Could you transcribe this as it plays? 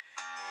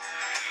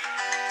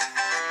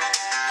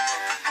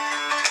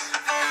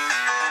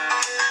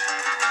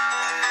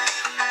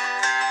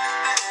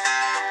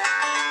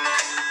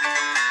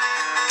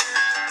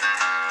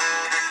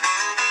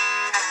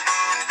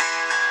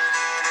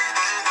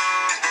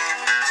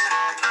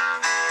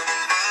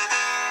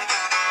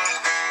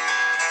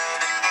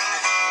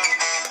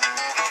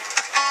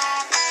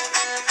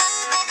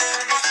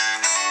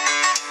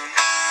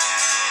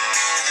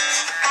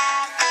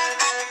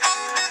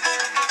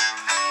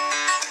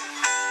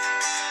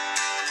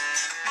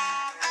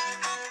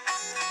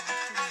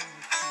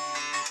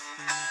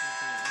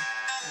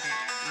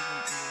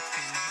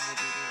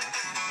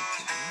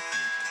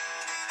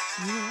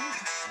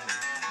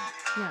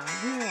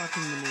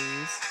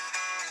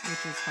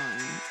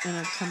and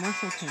a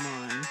commercial came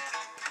on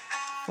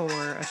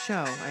for a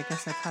show. I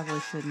guess I probably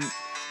shouldn't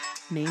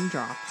name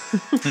drop.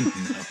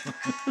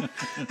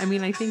 I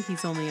mean, I think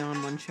he's only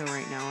on one show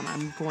right now, and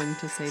I'm going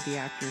to say the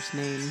actor's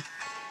name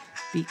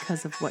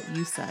because of what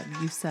you said.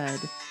 You said,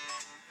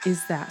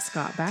 is that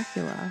Scott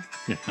Bakula?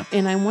 Yeah.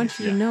 And I want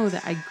you to know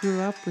that I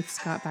grew up with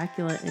Scott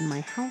Bakula in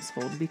my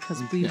household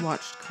because we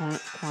watched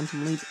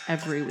Quantum Leap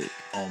every week.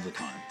 All the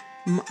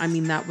time. I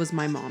mean, that was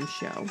my mom's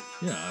show.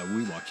 Yeah,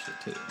 we watched it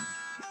too.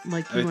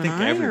 Like you and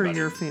I, or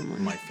your family?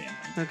 My family.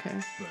 Okay.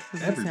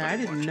 But everybody I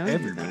didn't know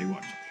everybody that.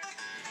 watched it.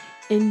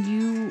 And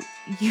you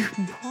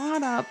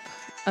brought up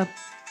a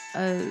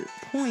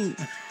point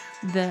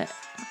that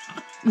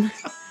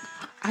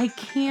I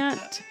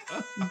can't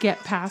get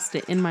past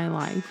it in my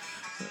life.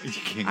 You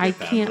can't I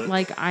can't,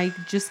 I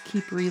just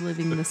keep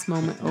reliving this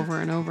moment over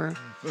and over.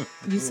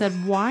 You said,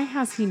 why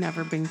has he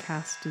never been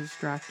cast as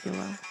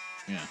Dracula?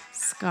 Yeah.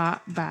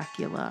 Scott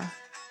Bakula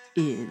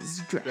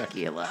is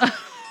Dracula.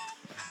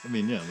 I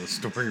mean, yeah, the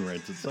story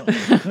writes itself.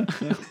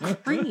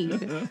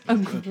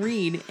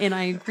 Agreed. And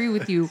I agree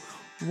with you.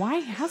 Why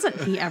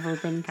hasn't he ever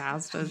been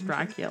cast as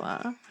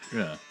Dracula?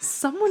 Yeah.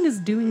 Someone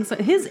is doing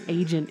his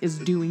agent is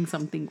doing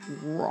something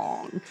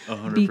wrong.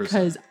 100%.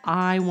 Because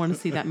I want to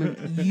see that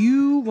movie.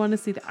 You want to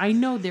see that. I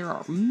know there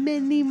are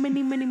many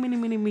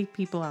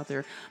people out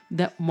there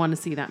that want to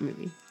see that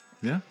movie.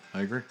 Yeah,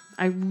 I agree.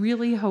 I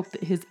really hope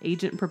that his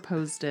agent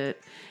proposed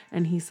it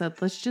and he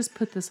said, let's just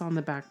put this on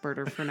the back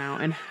burner for now,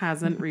 and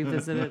hasn't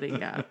revisited it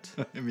yet.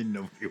 I mean,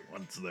 nobody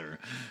wants their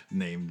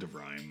name to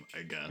rhyme,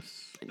 I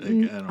guess.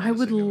 I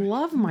would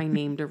love my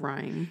name to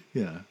rhyme.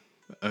 Yeah.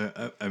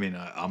 I mean,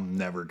 I'm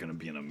never going to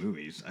be in a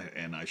movies,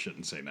 and I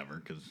shouldn't say never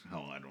because,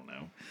 hell, I don't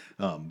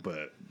know.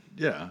 But,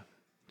 yeah,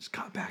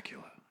 Scott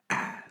Bakula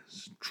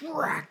as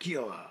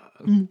Dracula.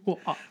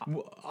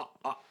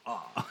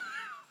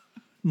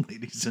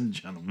 Ladies and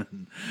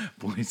gentlemen,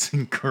 boys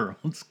and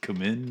girls,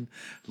 come in,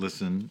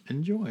 listen,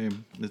 enjoy.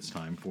 It's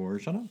time for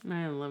Shut Up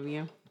I love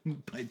you.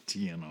 by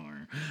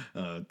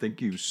TNR.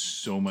 Thank you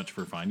so much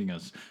for finding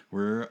us.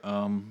 We're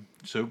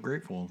so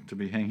grateful to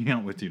be hanging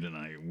out with you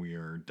tonight. We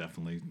are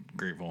definitely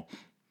grateful.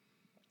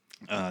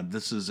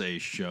 This is a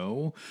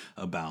show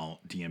about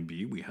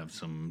DMB. We have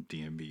some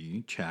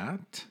DMB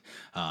chat.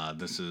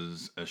 This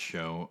is a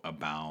show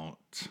about,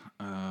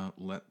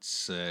 let's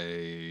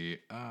say,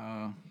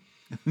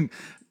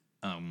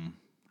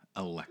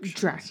 elections.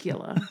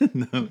 Dracula.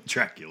 No,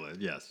 Dracula,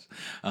 yes.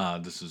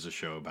 This is a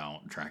show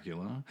about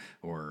Dracula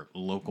or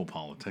local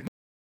politics.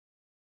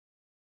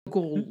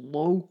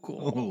 Local.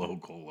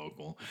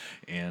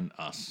 And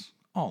us.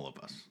 All of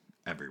us.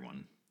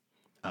 Everyone.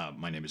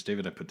 My name is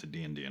David. I put the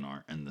D in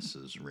DNR. And this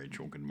is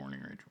Rachel. Good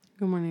morning, Rachel.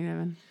 Good morning,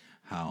 Evan.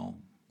 How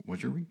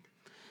was your week?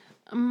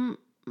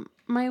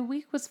 My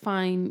week was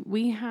fine.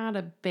 We had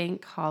a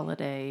bank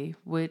holiday,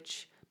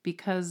 which,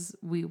 because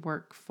we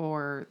work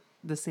for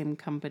the same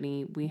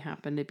company, we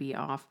happen to be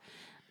off.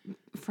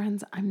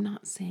 Friends, I'm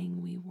not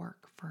saying we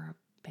work for a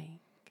bank.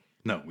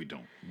 No, we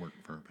don't work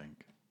for a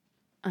bank.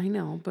 I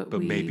know, but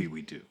maybe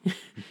we do.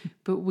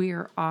 But we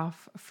are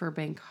off for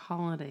bank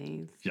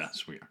holidays.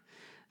 Yes, we are.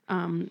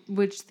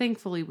 Which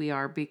thankfully we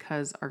are,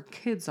 because our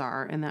kids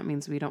are, and that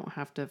means we don't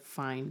have to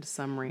find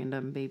some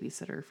random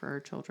babysitter for our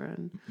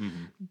children.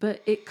 Mm-hmm.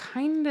 But it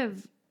kind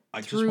of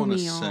I just want to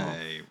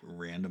say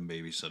random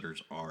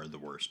babysitters are the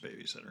worst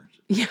babysitters.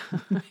 Yeah,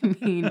 I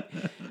mean,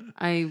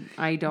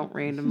 I don't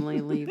randomly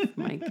leave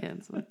my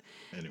kids with.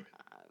 Anyway.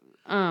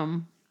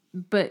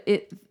 But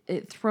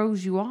it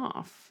throws you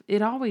off.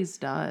 It always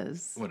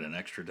does. What, an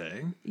extra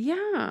day?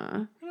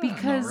 Yeah,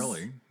 because not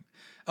really.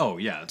 Oh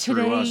yeah,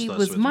 today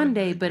was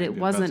Monday, but it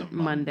wasn't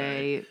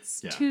Monday.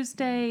 It's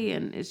Tuesday,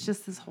 and it's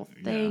just this whole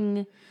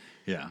thing.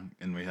 Yeah,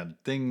 and we had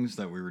things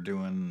that we were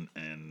doing,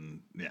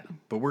 and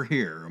but we're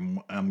here.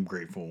 I'm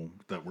grateful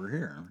that we're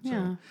here.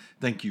 So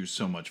thank you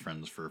so much,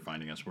 friends, for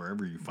finding us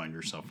wherever you find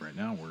yourself right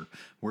now.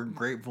 We're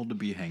grateful to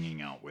be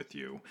hanging out with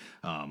you.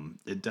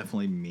 It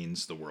definitely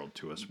means the world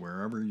to us.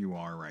 Wherever you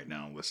are right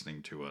now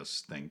listening to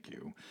us, thank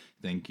you.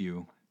 Thank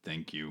you.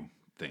 Thank you.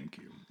 Thank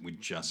you. We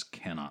just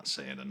cannot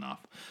say it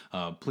enough.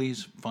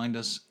 Please find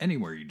us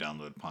anywhere you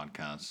download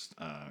podcasts,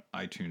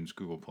 iTunes,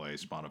 Google Play,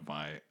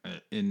 Spotify.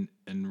 And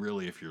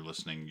really, if you're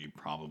listening, you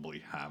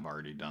probably have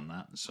already done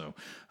that. So,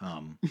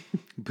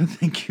 but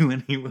thank you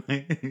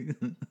anyway.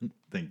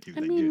 Thank you.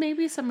 I mean,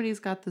 maybe somebody's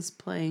got this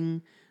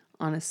playing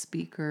on a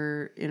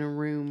speaker in a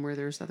room where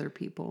there's other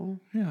people.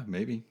 Yeah,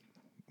 maybe.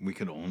 We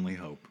could only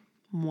hope.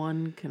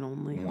 One can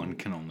only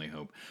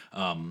hope.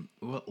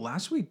 Well,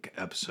 last week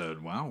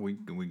episode, wow, we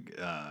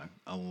a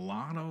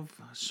lot of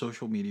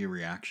social media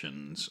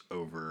reactions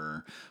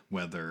over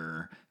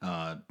whether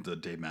the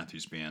Dave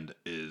Matthews Band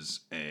is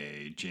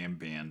a jam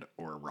band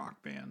or a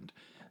rock band.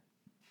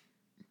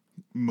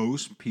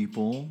 Most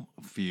people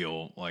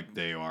feel like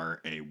they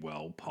are a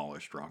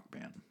well-polished rock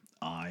band.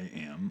 I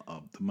am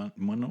of the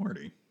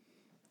minority.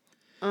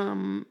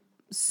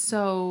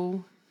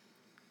 So,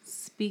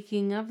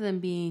 speaking of them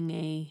being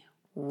a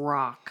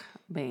rock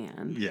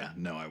band. Yeah,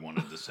 no, I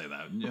wanted to say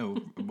that.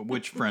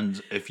 Which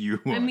friends, if you...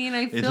 I mean,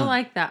 I feel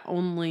like that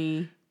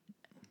only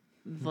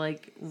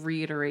like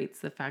reiterates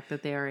the fact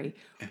that they are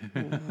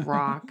a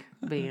rock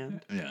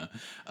band. Yeah.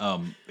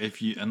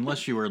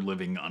 Unless you are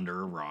living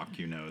under a rock,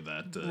 you know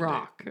that...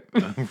 Rock.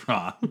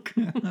 Rock.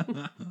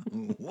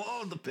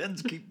 Whoa, the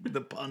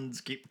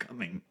puns keep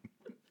coming.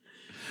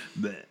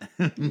 Bleh.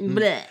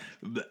 Bleh.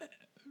 Bleh.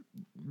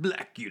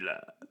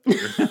 Blackula.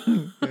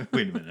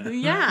 Wait a minute.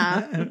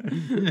 Yeah.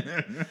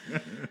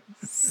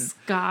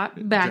 Scott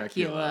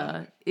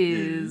Bakula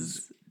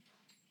is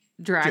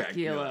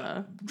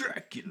Dracula.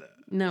 Dracula.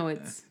 No,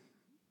 it's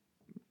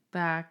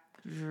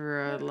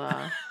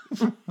Bakula.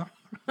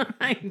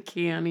 I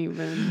can't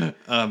even.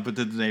 But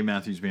the Dave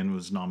Matthews Band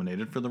was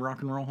nominated for the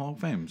Rock and Roll Hall of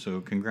Fame. So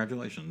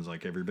congratulations.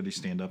 Like, everybody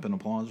stand up and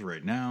applause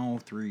right now.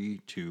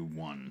 3, 2,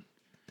 1.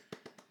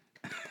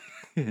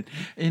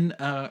 And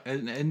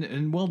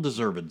well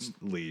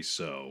deservedly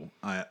so.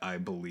 I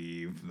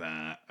believe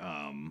that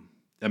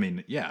I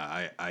mean,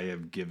 yeah, I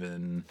have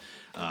given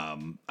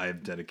I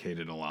have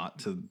dedicated a lot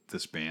to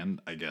this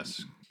band, I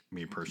guess,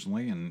 me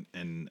personally,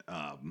 and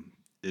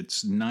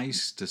it's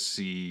nice to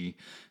see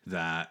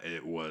that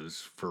it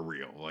was for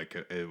real. Like,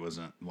 it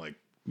wasn't like,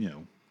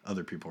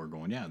 other people are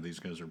going, yeah, these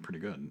guys are pretty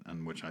good,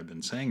 and which I've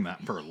been saying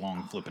that for a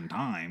long flipping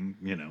time,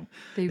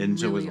 They and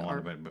so really is a lot are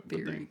of it, but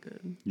very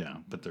good. yeah,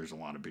 but there's a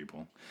lot of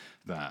people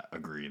that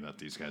agree that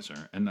these guys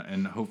are,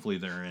 and hopefully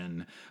they're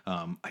in.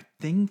 I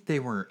think they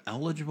were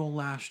eligible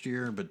last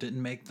year, but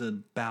didn't make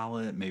the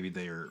ballot. Maybe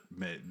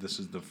this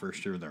is the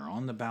first year they're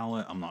on the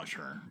ballot. I'm not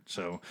sure.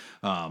 So,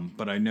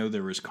 but I know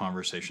there was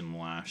conversation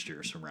last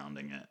year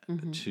surrounding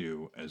it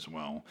too, as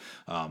well.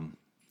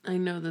 I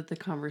know that the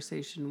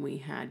conversation we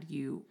had,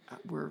 you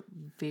were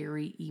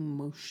very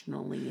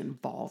emotionally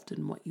involved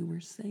in what you were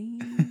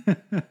saying.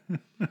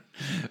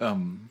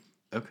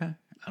 Okay,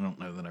 I don't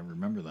know that I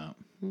remember that.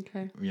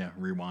 Okay. Yeah,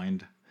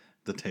 rewind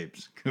the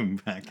tapes. Come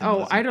back. And Oh,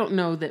 listen. I don't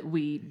know that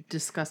we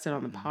discussed it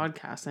on the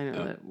podcast. I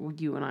know that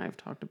you and I have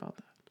talked about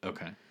that.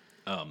 Okay.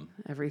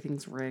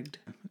 Everything's rigged.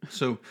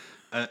 So,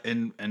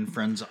 and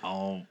friends,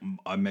 I'll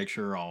make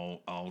sure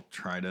I'll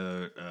try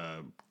to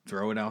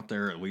throw it out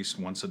there at least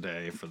once a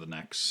day for the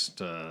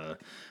next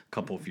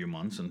few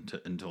months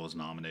until it's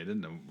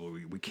nominated. And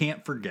we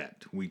can't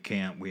forget. We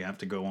have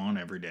to go on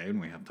every day,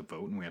 and we have to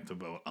vote, and we have to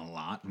vote a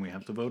lot, and we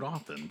have to vote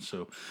often.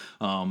 So,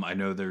 I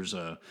know there's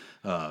a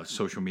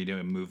social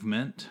media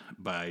movement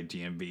by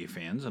DMV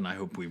fans, and I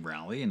hope we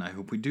rally, and I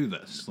hope we do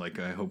this. Like,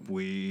 I hope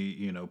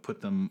we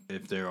put them,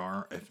 if they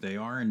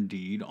are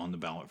indeed on the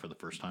ballot for the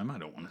first time. I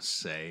don't want to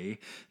say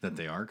that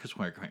they are, because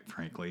quite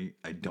frankly,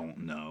 I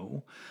don't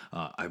know.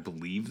 I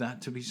believe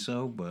that to be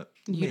so, but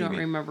you don't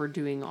remember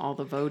doing all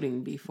the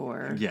voting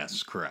before.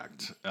 Yes,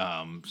 correct.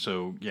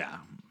 So yeah,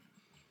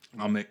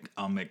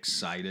 I'm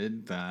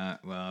excited that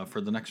for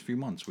the next few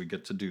months we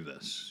get to do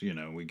this.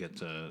 We get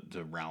to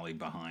rally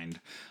behind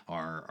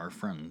our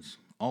friends.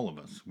 All of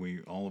us,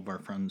 all of our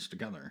friends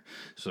together.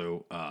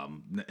 So,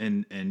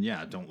 and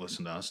yeah, don't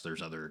listen to us.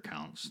 There's other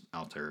accounts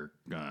out there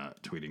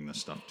tweeting this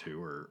stuff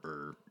too,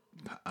 or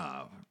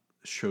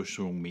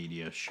social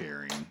media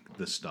sharing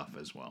this stuff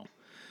as well.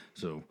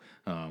 So,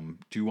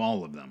 do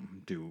all of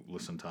them. Do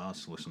listen to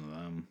us, listen to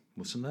them,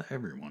 listen to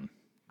everyone,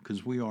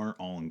 because we are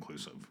all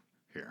inclusive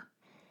here.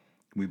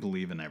 We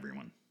believe in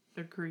everyone.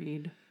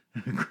 Agreed.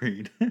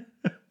 Agreed.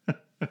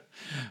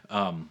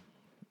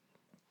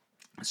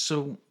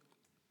 So,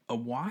 a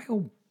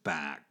while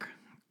back,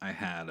 I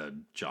had a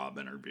job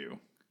interview,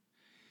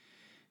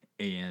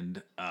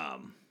 and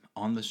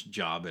on this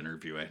job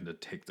interview, I had to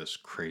take this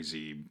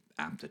crazy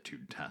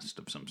aptitude test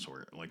of some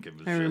sort. Like, it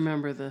was. I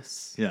remember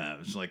this. Yeah, it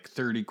was like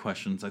 30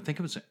 questions. I think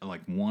it was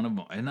like one of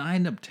them, and I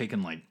ended up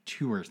taking like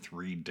 2 or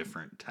 3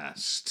 different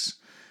tests,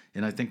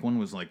 and I think one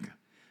was like,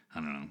 I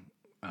don't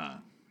know,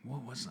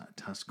 what was that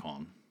test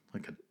called?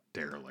 Like a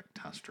derelict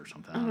test or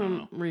something. I don't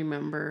know.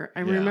 Remember.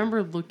 I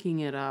remember looking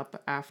it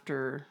up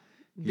after.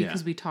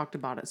 Because we talked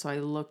about it. So I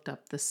looked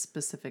up the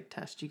specific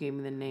test. You gave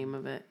me the name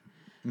of it.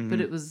 Mm-hmm.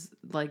 But it was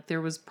like there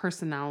was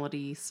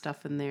personality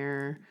stuff in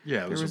there.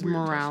 Yeah, there was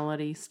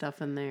morality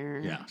stuff in there.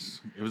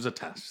 Yes, it was a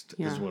test,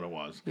 is what it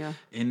was. Yeah.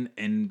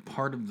 And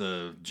part of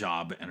the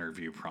job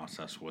interview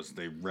process was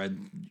they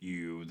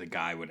the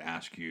guy would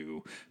ask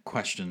you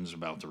questions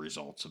about the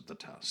results of the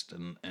test.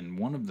 And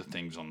one of the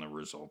things on the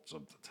results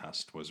of the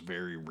test was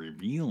very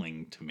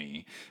revealing to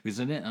me because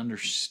I didn't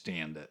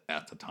understand it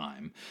at the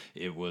time.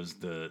 It was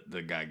the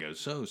guy goes,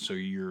 so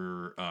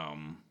you're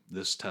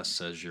this test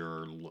says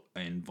you're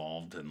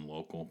involved in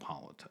local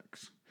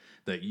politics,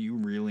 that you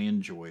really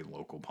enjoy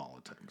local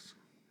politics.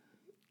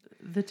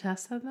 The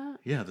test said that?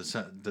 Yeah,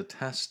 the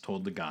test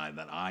told the guy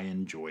that I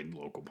enjoyed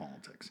local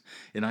politics.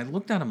 And I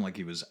looked at him like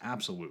he was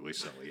absolutely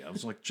silly. I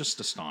was like just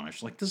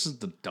astonished. Like, this is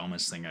the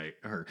dumbest thing I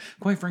heard.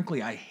 Quite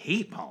frankly, I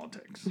hate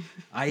politics.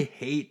 I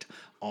hate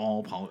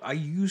all politics. I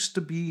used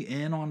to be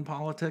in on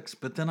politics,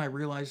 but then I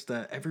realized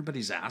that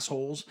everybody's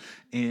assholes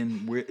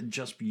and we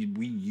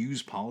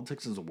use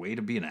politics as a way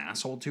to be an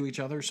asshole to each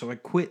other. So I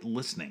quit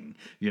listening.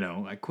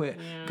 I quit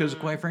because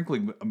quite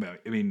frankly,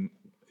 I mean,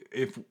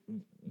 if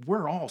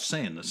we're all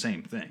saying the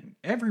same thing.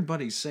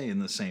 Everybody's saying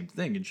the same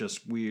thing. It's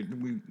just we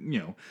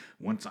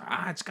once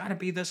it's got to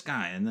be this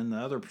guy, and then the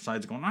other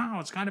side's going, no,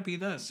 it's got to be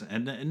this,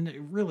 and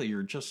really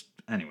you're just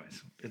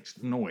anyways.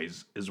 It's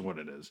noise is what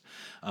it is,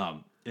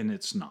 and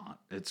it's not.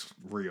 It's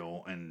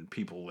real, and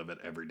people live it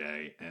every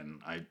day, and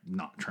I'm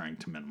not trying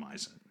to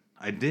minimize it.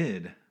 I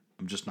did.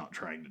 I'm just not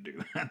trying to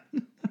do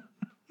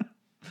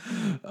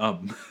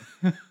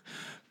that.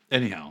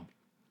 Anyhow.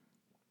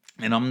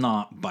 And I'm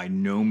not, by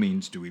no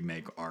means do we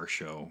make our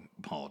show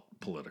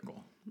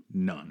political.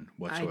 None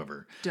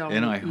whatsoever.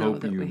 And I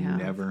hope you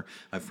never,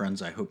 my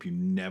friends, I hope you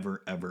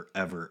never, ever,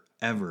 ever,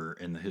 ever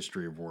in the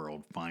history of the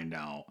world find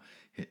out,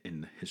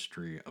 in the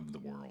history of the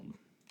world.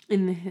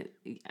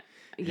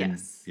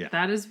 Yes,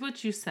 that is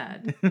what you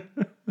said.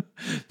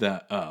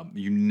 That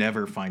you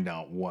never find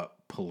out what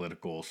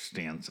political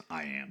stance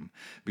I am,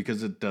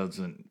 because it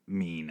doesn't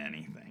mean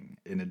anything,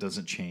 and it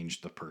doesn't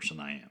change the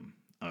person I am.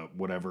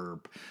 Whatever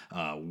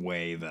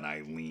way that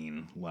I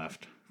lean,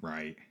 left,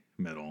 right,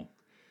 middle.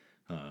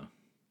 Front.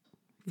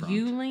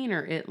 You lean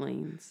or it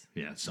leans?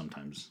 Yeah,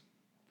 sometimes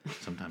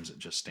it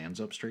just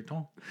stands up straight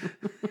tall.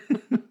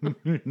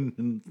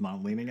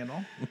 Not leaning at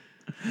all.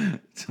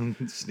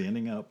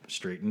 Standing up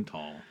straight and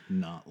tall,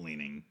 not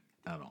leaning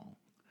at all.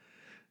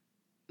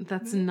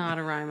 That's not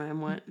a rhyme I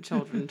want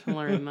children to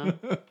learn,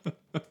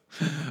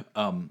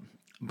 though.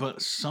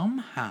 But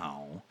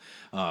somehow,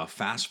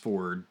 fast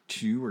forward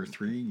 2 or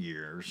 3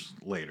 years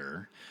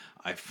later,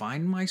 I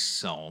find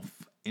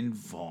myself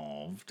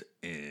involved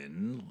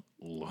in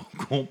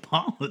local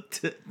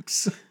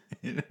politics.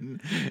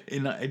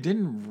 And I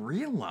didn't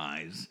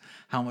realize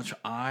how much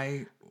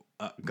I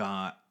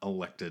got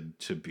elected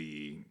to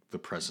be the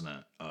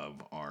president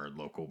of our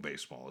local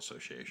baseball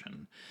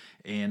association.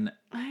 And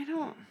I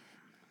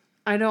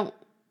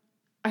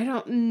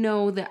don't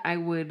know that I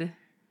would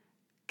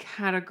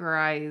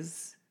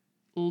categorize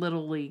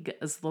Little League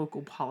as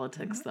local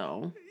politics,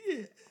 though.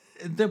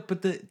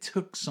 But it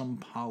took some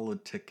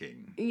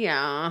politicking.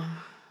 Yeah,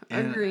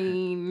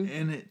 agreed.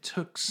 And it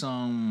took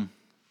some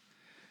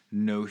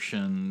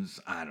notions.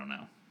 I don't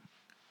know.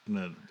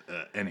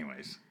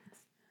 Anyways.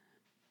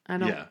 I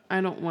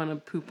don't want to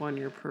poop on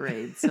your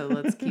parade, so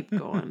let's keep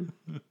going.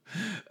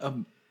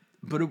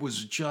 But it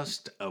was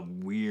just a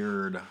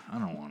weird, I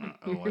don't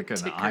want to, like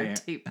an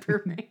tape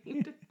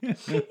parade.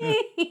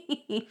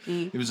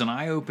 It was an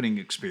eye-opening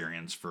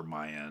experience for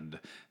my end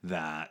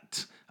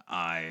that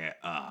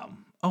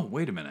oh,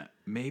 wait a minute.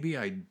 Maybe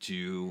I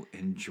do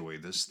enjoy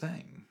this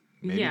thing.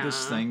 Maybe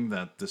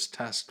this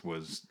test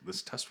was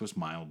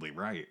mildly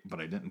right, but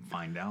I didn't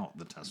find out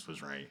the test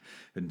was right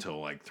until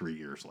like 3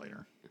 years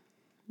later.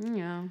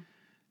 Yeah.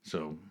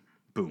 So,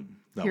 boom.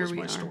 That was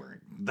my story.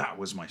 That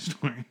was my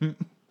story.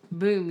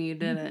 Boom, you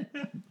did it.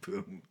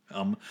 Boom.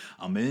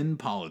 I'm in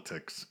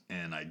politics,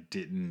 and I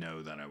didn't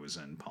know that I was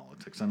in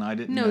politics, and I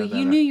didn't know that. No,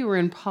 you knew you were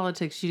in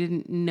politics. You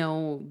didn't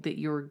know that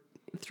you were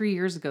 3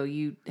 years ago.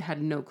 You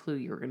had no clue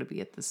you were going to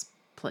be at this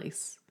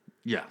place.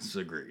 Yes,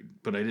 agreed.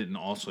 But I didn't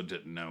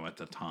know at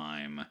the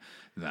time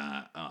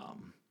that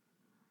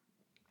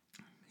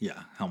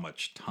how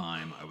much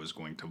time I was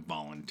going to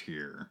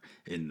volunteer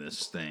in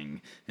this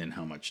thing, and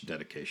how much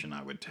dedication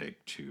I would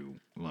take to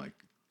like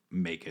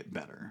make it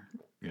better,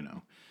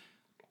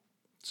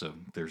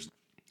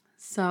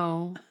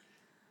 So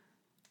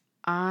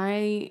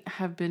I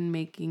have been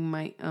making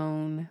my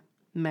own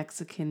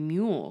Mexican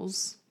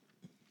mules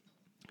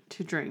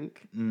to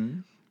drink.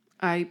 Mm-hmm.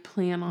 I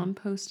plan on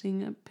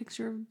posting a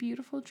picture of a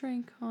beautiful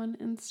drink on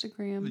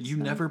Instagram. You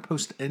never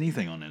post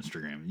anything on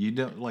Instagram. You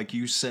don't,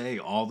 you say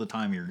all the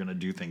time you're going to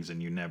do things,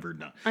 and you never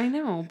do. I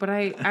know, but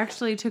I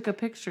actually took a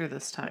picture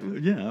this time.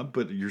 Yeah,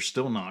 but you're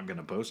still not going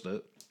to post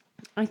it.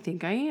 I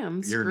think I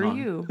am. Screw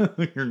you.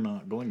 You're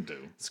not going to.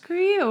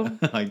 Screw you.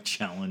 I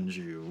challenge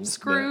you.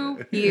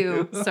 Screw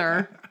you,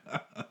 sir.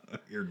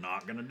 You're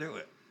not going to do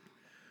it.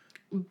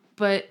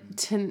 But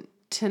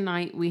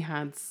tonight we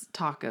had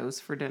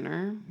tacos for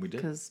dinner. We did.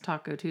 Because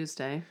Taco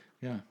Tuesday.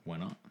 Yeah, why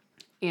not?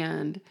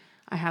 And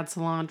I had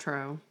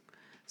cilantro.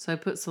 So I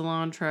put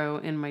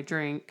cilantro in my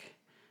drink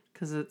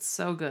because it's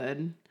so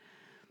good.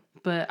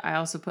 But I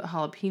also put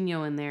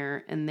jalapeno in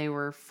there, and they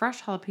were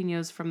fresh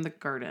jalapenos from the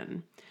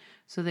garden.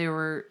 So they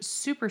were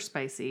super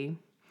spicy.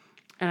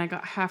 And I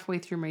got halfway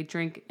through my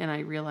drink, and I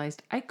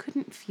realized I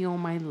couldn't feel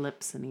my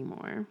lips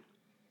anymore.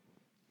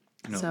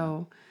 No.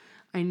 So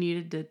I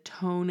needed to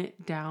tone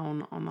it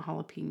down on the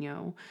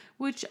jalapeno,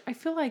 which I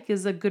feel like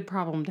is a good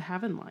problem to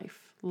have in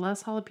life.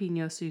 Less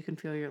jalapeno so you can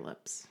feel your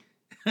lips.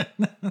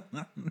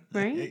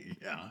 Right?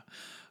 Yeah.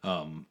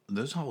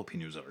 Those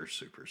jalapenos are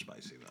super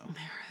spicy though.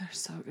 They're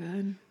so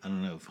good. I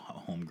don't know if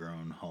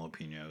homegrown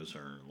jalapenos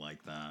are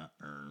like that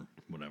or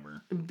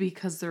whatever.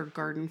 Because they're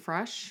garden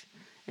fresh.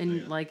 And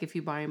Yeah. like if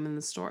you buy them in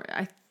the store,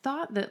 I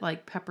thought that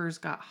like peppers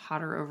got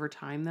hotter over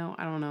time though.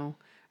 I don't know.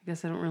 I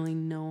guess I don't really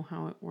know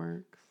how it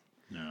works.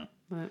 Yeah.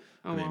 But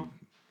oh I mean, well.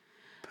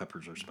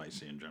 peppers are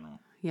spicy in general.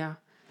 Yeah.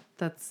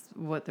 That's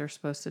what they're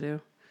supposed to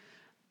do.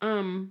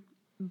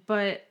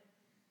 But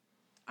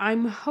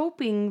I'm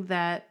hoping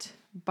that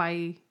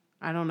by,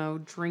 I don't know,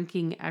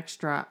 drinking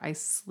extra, I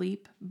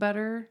sleep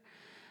better.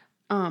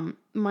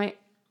 My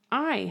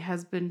eye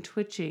has been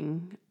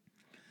twitching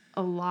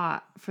a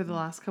lot for the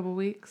last couple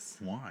weeks.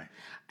 Why?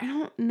 I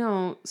don't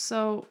know.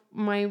 So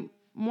my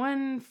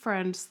one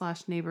friend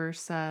 / neighbor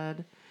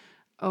said,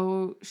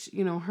 oh,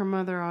 her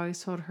mother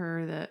always told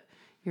her that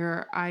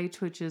your eye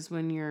twitches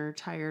when you're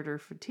tired or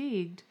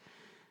fatigued.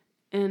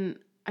 And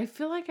I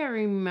feel like I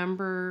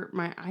remember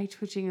my eye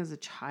twitching as a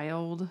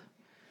child,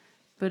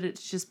 but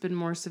it's just been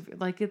more severe.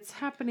 Like it's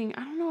happening.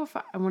 I don't know if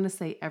I want to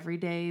say every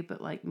day,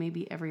 but like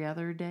maybe every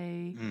other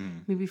day,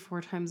 maybe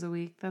 4 times a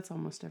week. That's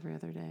almost every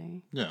other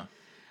day. Yeah.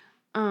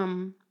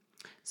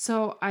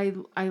 So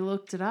I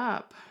looked it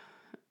up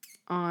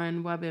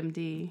on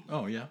WebMD.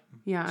 Oh yeah.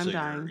 Yeah, I'm so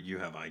dying. You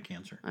have eye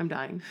cancer. I'm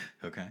dying.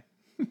 Okay.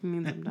 It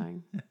means I'm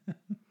dying.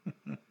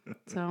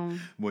 So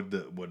Would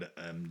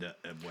WebMD?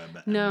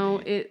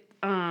 no, it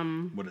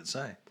What'd it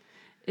say?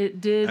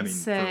 it did I mean, for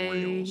say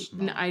reals,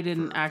 not I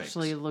didn't for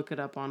actually fakes. look it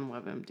up on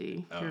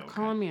WebMD. Oh, You're okay.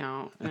 calling me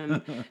out,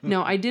 and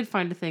no, I did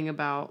find a thing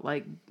about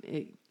like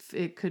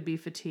it could be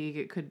fatigue,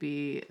 it could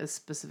be a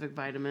specific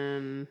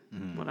vitamin,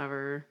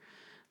 whatever.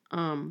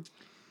 I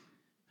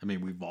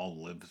mean, we've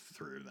all lived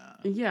through that.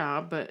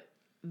 Yeah, but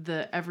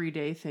the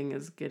everyday thing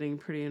is getting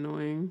pretty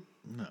annoying.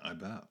 No, I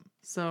bet.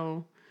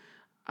 So,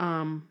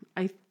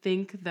 I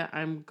think that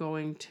I'm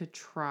going to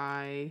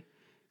try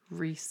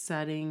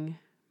resetting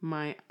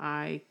my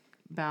eye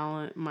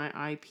balance, my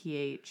eye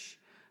pH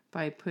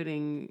by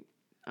putting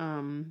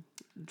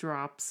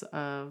drops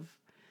of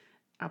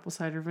apple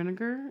cider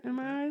vinegar in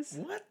my eyes.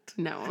 What?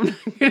 No, I'm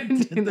not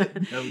going to do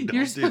that. No, don't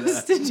You're do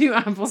supposed that. to do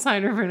apple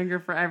cider vinegar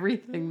for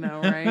everything,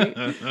 though, right?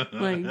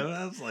 Like,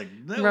 I was like,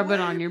 no rub it way,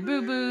 on your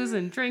bro. boo-boos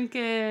and drink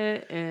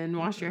it and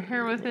wash your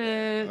hair with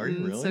it Are you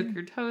and really? soak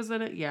your toes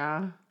in it.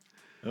 Yeah.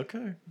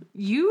 Okay.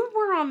 You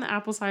were on the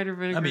apple cider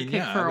vinegar I mean, kick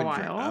yeah, for a I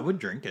while. I would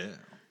drink it.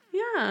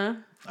 Yeah.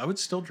 I would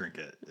still drink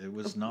it. It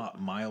was not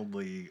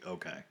mildly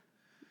okay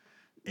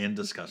and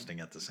disgusting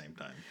at the same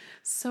time.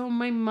 So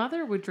my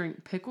mother would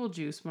drink pickle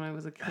juice when I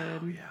was a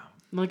kid. Oh, yeah.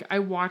 Like I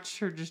watched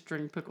her just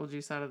drink pickle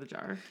juice out of the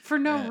jar for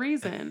no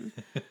reason.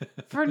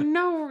 For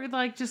no,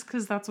 like just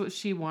because that's what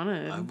she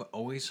wanted. I've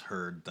always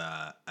heard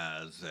that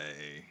as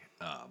a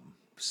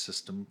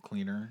system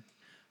cleaner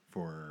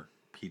for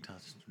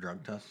P-test,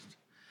 drug test.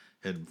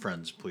 And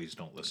friends, please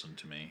don't listen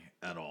to me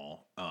at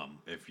all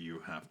if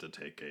you have to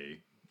take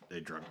a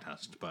drug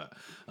test. But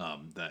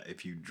that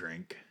if you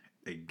drink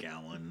a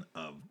gallon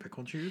of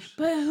pickle juice.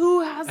 But who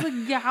has a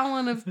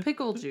gallon of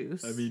pickle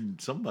juice? I mean,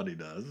 somebody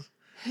does.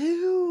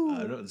 Who?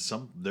 I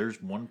don't.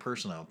 There's one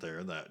person out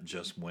there that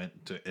just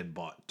went to and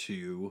bought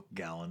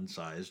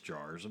 2-gallon-sized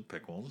jars of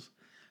pickles,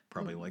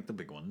 probably like the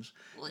big ones,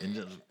 and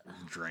just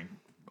drank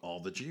all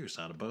the juice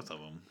out of both of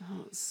them.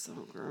 Oh, it's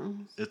so gross.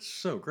 It's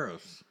so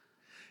gross.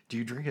 Do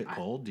you drink it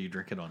cold? Do you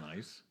drink it on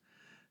ice?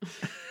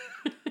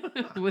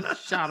 With a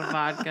shot of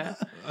vodka.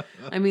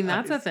 I mean,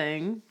 that's a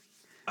thing.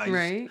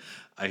 Right?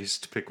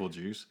 Iced pickle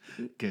juice.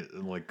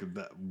 Like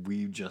that.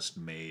 We just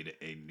made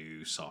a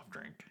new soft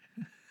drink.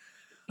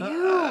 Ew.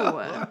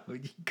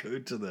 You go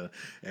to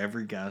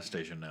every gas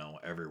station now,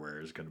 everywhere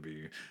is going to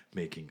be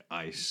making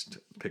iced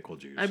pickle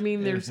juice. I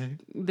mean,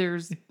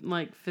 there's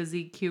like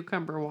fizzy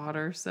cucumber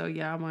water, so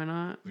yeah, why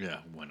not? Yeah,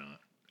 why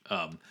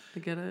not? I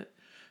get it.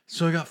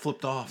 So I got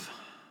flipped off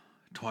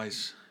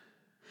twice.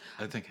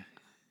 I think.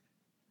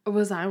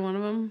 Was I one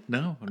of them?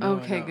 No.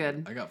 Okay,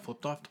 good. I got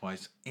flipped off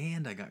twice,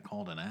 and I got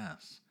called an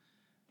ass.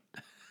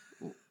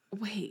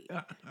 Wait,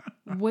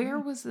 where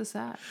was this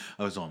at?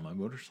 I was on my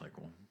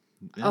motorcycle.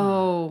 Yeah.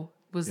 Oh,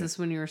 was this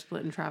when you were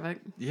splitting traffic?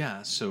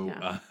 Yeah, so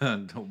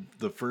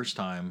the first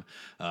time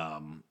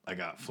I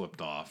got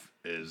flipped off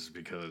is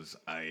because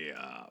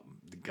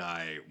the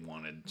guy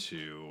wanted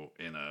to,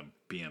 in a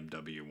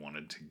BMW,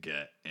 wanted to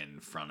get in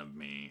front of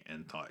me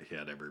and thought he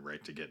had every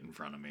right to get in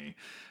front of me.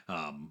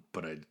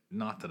 But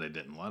not that I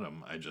didn't let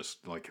him, I just,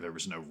 there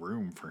was no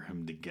room for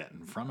him to get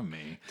in front of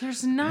me.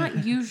 There's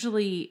not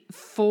usually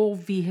full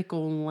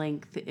vehicle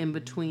length in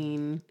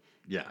between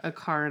a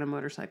car and a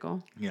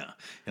motorcycle. Yeah,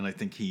 and I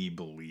think he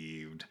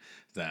believed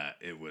that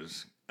it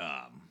was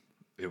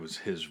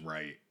his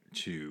right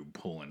to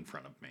pull in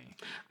front of me.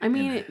 I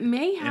mean, it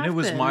may have and it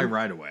was been. my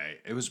right of way.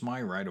 It was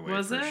my right of way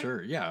Was for it?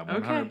 sure. Yeah,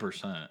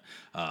 100%.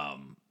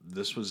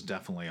 This was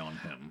definitely on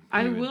him.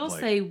 I will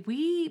say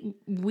we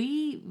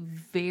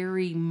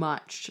very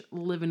much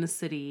live in a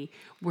city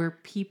where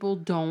people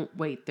don't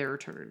wait their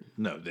turn.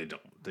 No, they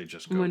don't. They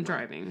just go when right.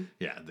 driving.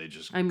 Yeah, they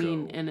just. I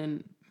mean, and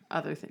in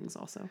other things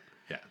also.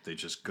 Yeah, they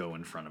just go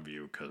in front of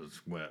you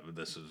because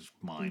this is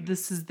mine.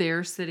 This is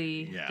their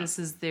city. Yeah. This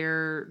is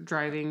their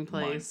driving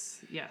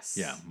place. Yes.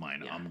 Yeah,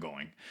 mine. Yeah. I'm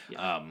going.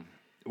 Yeah.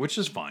 Which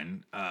is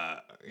fine.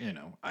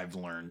 I've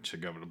learned to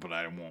go, but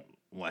I won't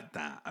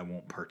I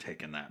won't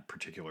partake in that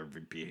particular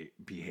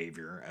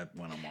behavior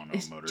when I'm on a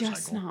motorcycle. It's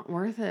just not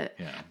worth it.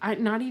 Yeah.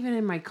 Not even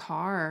in my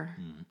car.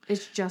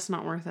 It's just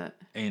not worth it.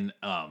 And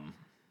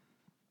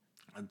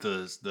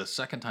the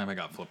second time I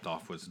got flipped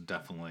off was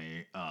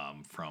definitely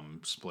from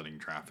splitting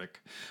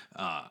traffic.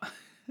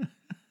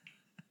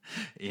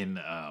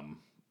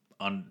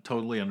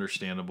 Totally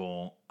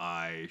understandable.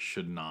 I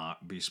should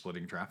not be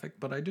splitting traffic,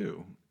 but I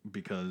do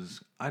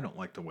because I don't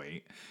like to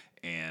wait,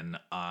 and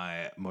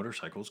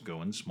motorcycles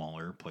go in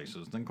smaller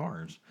places than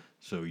cars.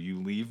 So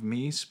you leave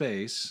me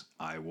space,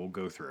 I will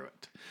go through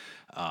it.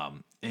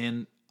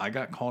 And I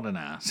got called an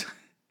ass.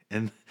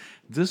 And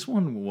this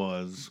one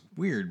was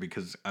weird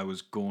because it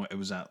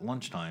was at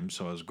lunchtime,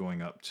 so I was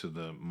going up to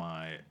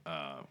my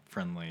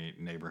friendly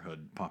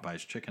neighborhood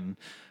Popeye's Chicken,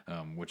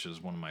 which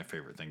is one of my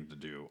favorite things to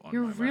do.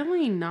 You're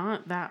really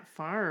not that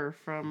far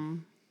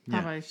from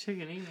Popeye's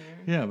Chicken either.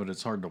 Yeah, but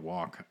it's hard to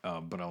walk.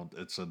 But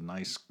it's a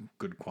nice,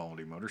 good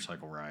quality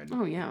motorcycle ride.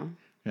 Oh, yeah.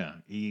 Yeah,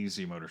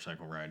 easy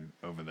motorcycle ride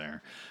over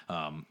there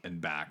and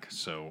back.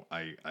 So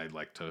I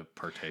like to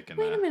partake in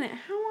that. Wait a minute.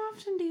 How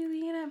often do you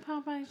eat at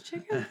Popeye's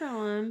Chicken for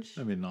lunch?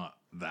 I mean, not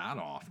that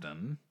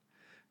often,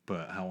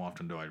 but how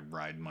often do I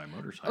ride my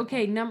motorcycle?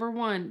 Okay, number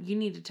one, you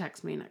need to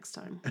text me next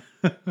time.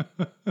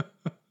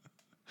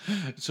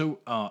 So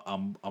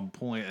I'm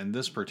pulling, and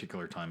this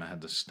particular time I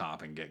had to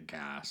stop and get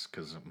gas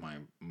because my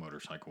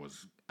motorcycle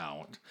was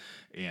out,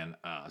 and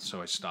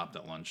so I stopped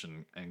at lunch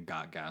and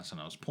got gas, and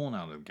I was pulling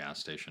out of the gas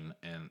station,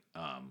 and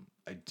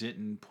I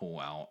didn't pull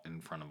out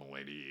in front of a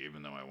lady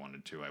even though I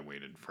wanted to. I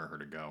waited for her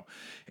to go,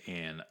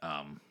 and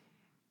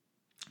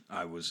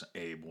I was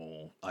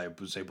able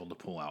to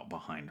pull out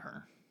behind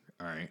her.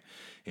 All right,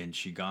 and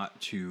she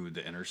got to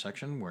the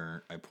intersection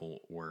where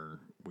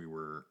we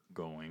were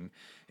going.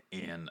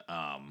 And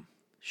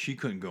she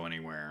couldn't go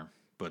anywhere,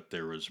 but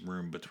there was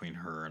room between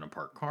her and a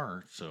parked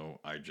car, so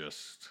I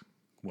just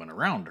went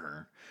around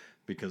her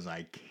because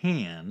I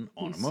can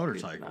on a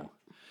motorcycle.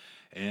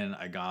 And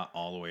I got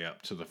all the way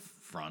up to the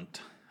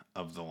front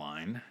of the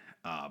line,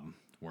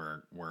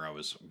 where I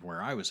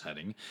was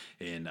heading,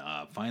 and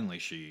finally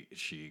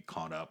she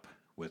caught up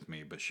with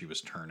me, but she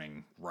was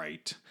turning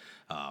right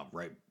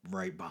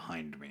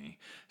behind me.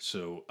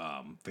 So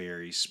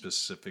very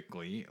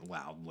specifically,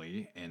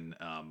 loudly, and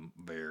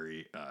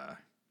very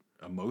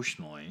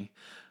emotionally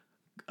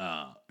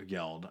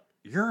yelled,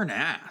 "You're an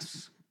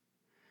ass!"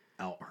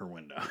 out her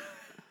window.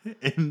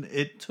 And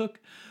it took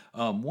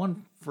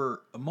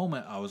for a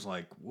moment. I was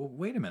like, well,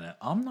 wait a minute.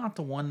 I'm not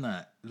the one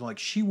that, like,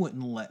 she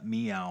wouldn't let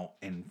me out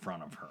in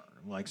front of her.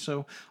 Like,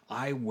 so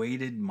I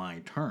waited my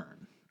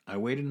turn.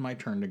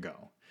 To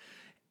go.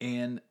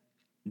 And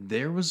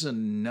there was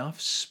enough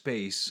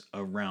space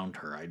around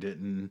her. I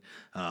didn't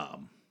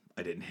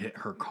hit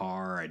her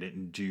car. I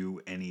didn't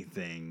do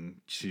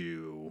anything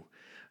to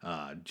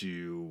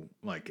do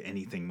like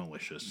anything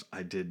malicious.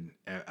 I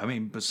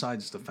mean,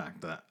 besides the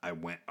fact that I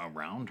went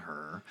around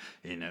her,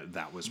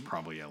 that was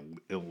probably an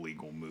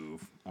illegal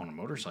move on a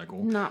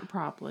motorcycle. Not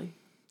probably.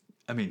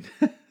 I mean,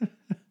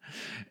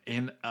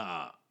 and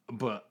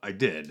but I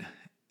did.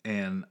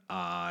 And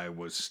I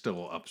was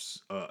still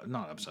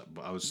not upset,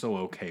 but I was still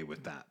okay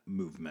with that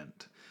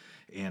movement.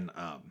 And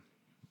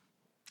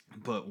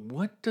but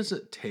what does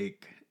it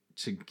take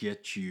to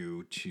get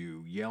you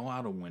to yell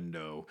out a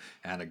window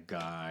at a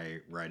guy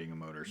riding a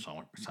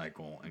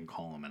motorcycle and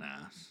call him an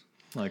ass?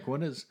 Like,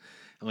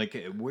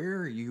 where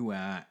are you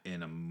at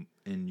in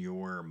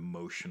your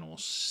emotional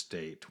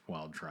state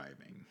while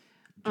driving?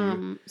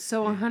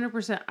 So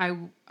 100%,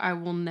 I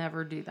will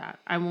never do that.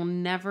 I will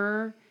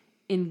never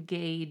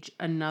engage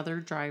another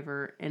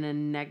driver in a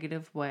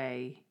negative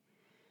way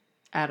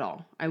at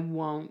all. I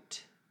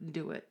won't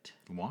do it.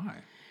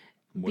 Why?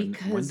 When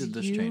did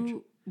this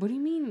change? What do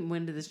you mean,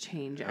 when did this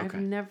change? Okay. I've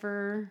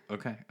never...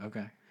 Okay.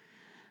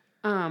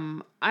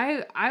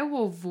 I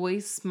will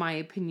voice my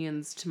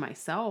opinions to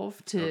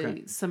myself,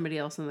 to somebody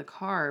else in the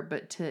car,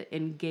 but to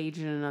engage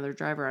in another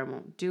driver, I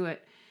won't do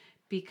it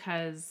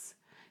because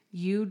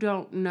you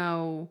don't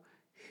know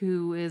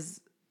who is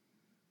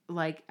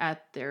like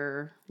at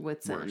their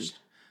wit's end.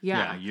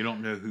 Yeah, you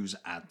don't know who's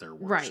at their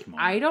worst right.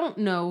 moment. I don't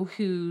know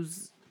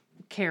who's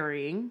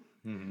carrying.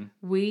 Mm-hmm.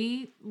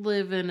 We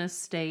live in a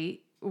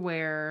state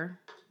where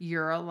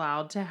you're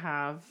allowed to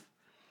have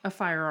a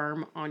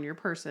firearm on your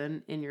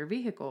person in your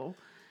vehicle.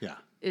 Yeah.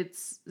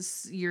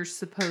 You're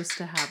supposed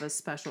to have a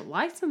special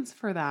license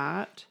for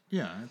that.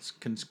 Yeah, it's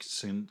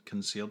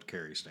concealed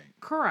carry state.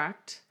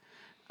 Correct.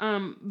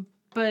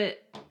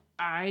 But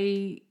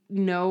I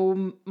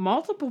know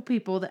multiple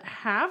people that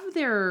have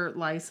their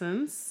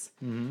license,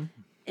 mm-hmm.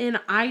 and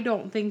I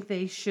don't think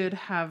they should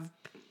have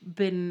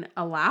been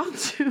allowed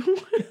to.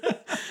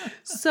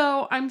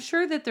 So I'm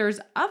sure that there's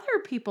other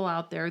people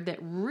out there that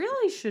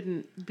really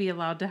shouldn't be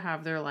allowed to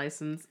have their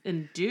license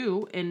and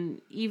do.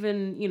 And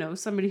even,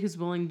 somebody who's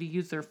willing to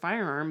use their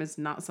firearm is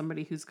not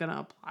somebody who's going to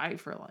apply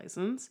for a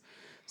license.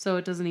 So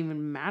it doesn't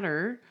even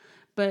matter.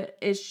 But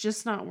it's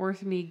just not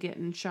worth me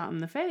getting shot in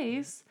the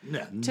face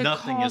Yeah, to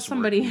nothing call is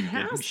somebody worth an you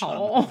getting shot in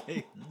asshole. the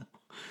face.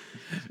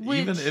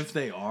 Even if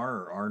they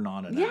are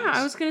not an Yeah, ass.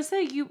 I was going to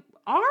say, you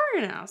are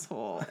an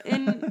asshole.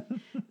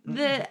 And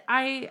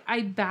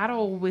I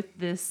battle with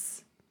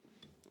this,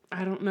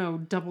 I don't know,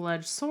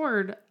 double-edged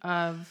sword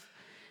of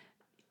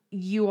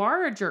you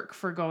are a jerk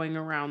for going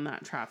around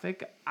that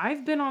traffic.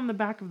 I've been on the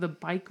back of the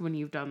bike when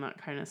you've done that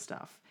kind of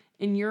stuff.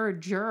 And you're a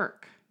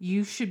jerk.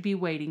 You should be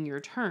waiting your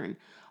turn.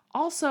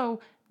 Also,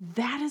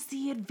 that is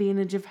the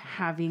advantage of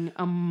having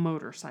a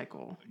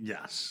motorcycle.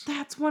 Yes.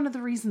 That's one of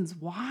the reasons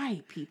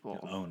why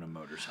people own a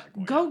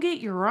motorcycle. Go get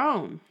your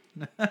own.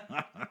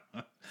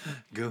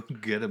 Go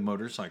get a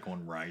motorcycle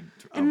and ride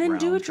and then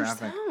do it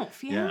traffic.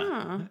 yourself.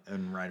 Yeah.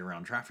 And ride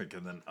around traffic,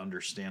 and then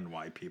understand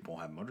why people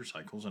have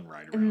motorcycles and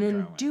ride around. And then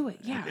traffic. do it.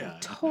 Yeah.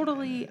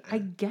 Totally. I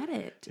get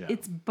it. Yeah.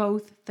 It's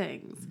both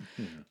things.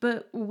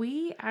 But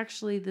we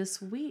actually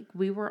this week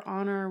we were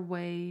on our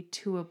way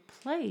to a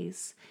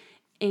place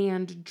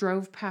and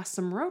drove past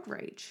some road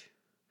rage.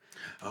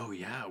 Oh,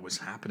 yeah, it was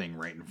happening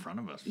right in front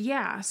of us.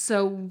 Yeah,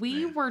 so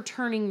we were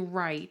turning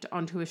right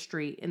onto a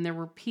street, and there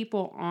were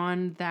people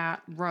on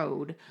that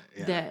road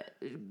that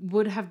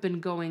would have been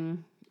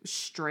going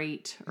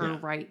straight or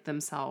right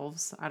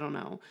themselves. I don't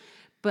know.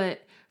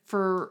 But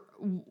for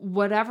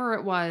whatever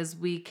it was,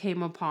 we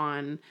came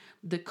upon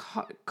the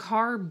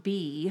car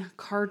B,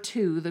 car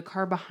 2, the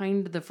car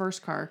behind the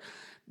first car.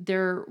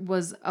 There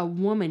was a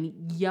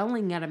woman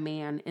yelling at a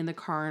man in the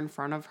car in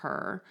front of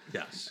her.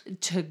 Yes.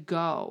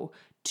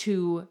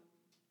 To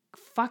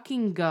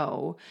fucking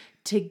go,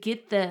 to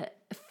get the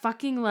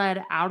fucking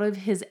lead out of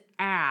his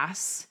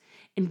ass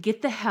and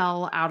get the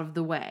hell out of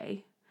the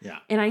way. Yeah.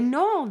 And I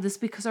know all this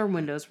because our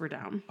windows were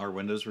down. Our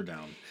windows were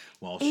down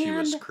while she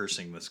was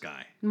cursing this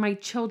guy. My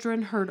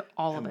children heard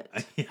all of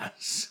it.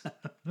 Yes.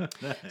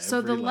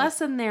 So the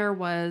lesson there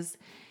was,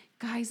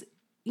 guys,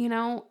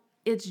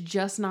 it's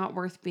just not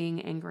worth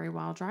being angry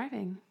while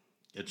driving.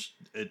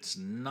 It's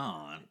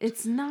not.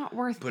 It's not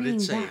worth being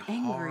that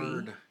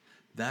angry.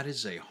 That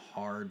is a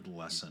hard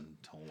lesson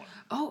to learn.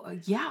 Oh,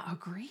 yeah,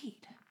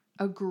 agreed.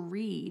 I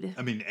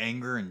mean,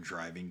 anger and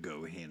driving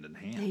go hand in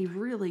hand. They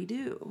really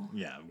do.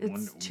 Yeah.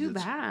 It's too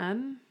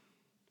bad.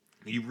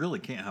 You really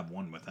can't have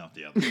one without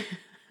the other.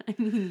 I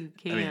mean, you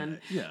can.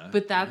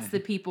 But that's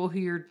the people who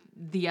you're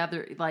the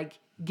other, like,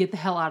 get the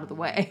hell out of the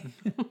way.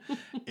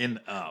 And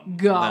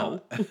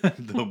go.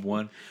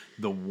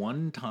 The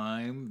one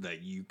time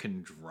that you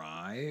can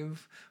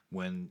drive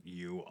when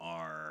you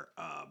are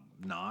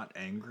not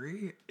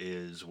angry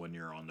is when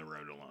you're on the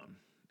road alone.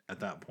 At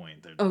that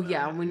point,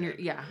 when you're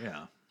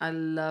I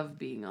love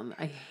being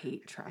I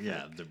hate traffic.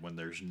 Yeah, when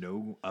there's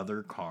no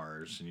other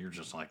cars and you're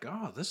just like,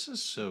 oh, this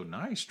is so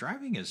nice.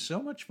 Driving is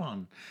so much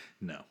fun.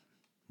 No.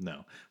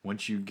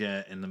 Once you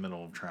get in the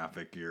middle of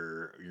traffic,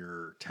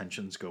 your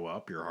tensions go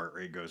up, your heart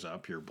rate goes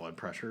up, your blood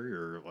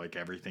pressure,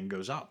 everything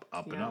goes up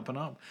and up and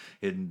up.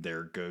 And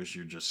there goes,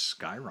 you're just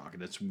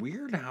skyrocket. It's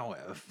weird how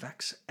it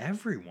affects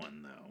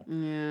everyone, though.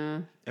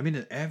 Yeah. I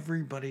mean,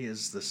 everybody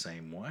is the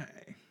same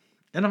way.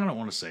 And I don't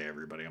want to say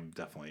everybody. I'm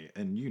definitely,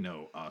 and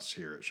us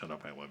here at Shut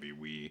Up, I Love You,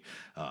 we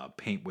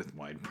paint with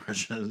wide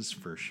brushes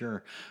for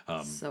sure.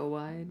 So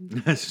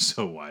wide.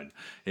 So wide.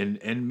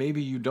 And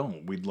maybe you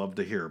don't. We'd love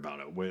to hear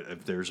about it.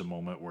 If there's a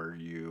moment where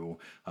you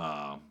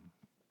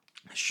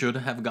should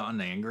have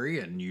gotten angry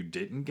and you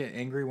didn't get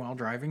angry while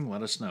driving,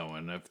 let us know.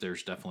 And if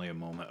there's definitely a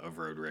moment of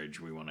road rage,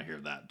 we want to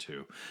hear that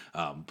too.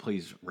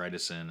 Please write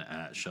us in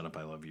at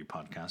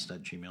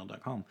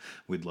shutupiloveyoupodcast@gmail.com.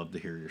 We'd love to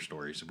hear your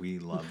stories. We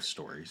love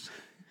stories.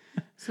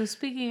 So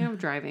speaking of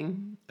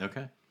driving.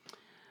 Okay.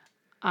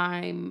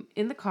 I'm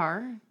in the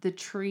car. The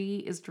tree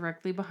is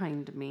directly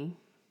behind me.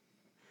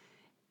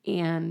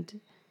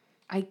 And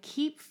I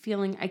keep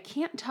feeling, I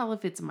can't tell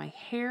if it's my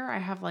hair. I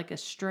have like a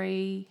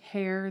stray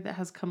hair that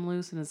has come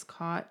loose and is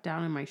caught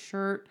down in my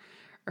shirt,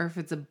 or if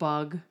it's a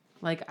bug.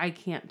 Like, I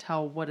can't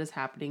tell what is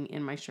happening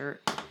in my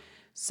shirt.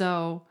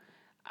 So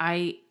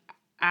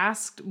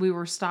we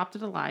were stopped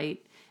at a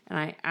light, and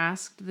I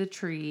asked the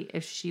tree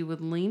if she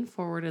would lean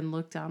forward and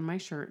look down my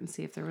shirt and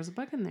see if there was a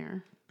bug in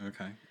there.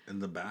 Okay. In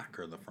the back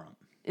or the front?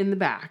 In the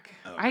back.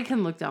 Okay. I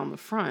can look down the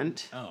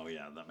front. Oh,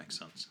 yeah, that makes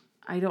sense.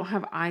 I don't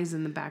have eyes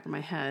in the back of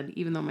my head,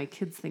 even though my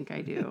kids think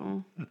I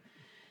do.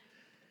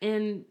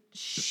 And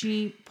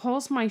she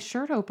pulls my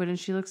shirt open and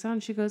she looks down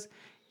and she goes,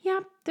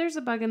 "Yep, there's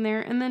a bug in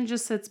there," and then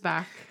just sits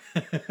back.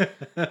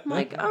 I'm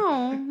like,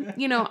 oh,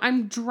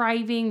 I'm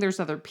driving. There's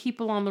other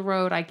people on the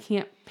road. I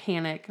can't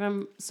panic.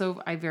 And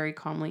I very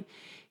calmly,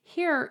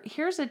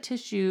 here's a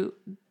tissue.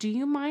 Do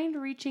you mind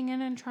reaching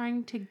in and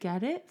trying to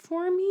get it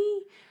for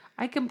me?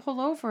 I can pull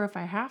over if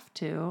I have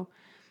to.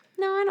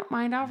 No, I don't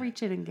mind. I'll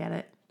reach in and get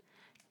it.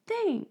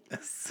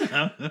 Thanks.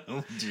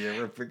 Did you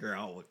ever figure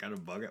out what kind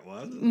of bug it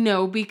was?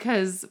 No,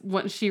 because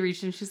once she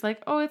reached in, she's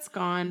like, oh, it's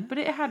gone, but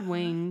it had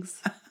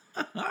wings.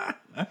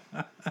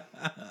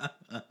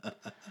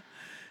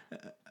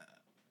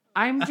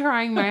 I'm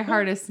trying my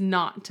hardest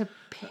not to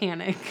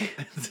panic.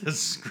 To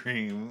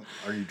scream.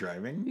 Are you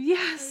driving?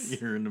 Yes.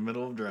 You're in the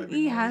middle of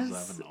driving. Yes.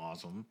 That was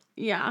awesome.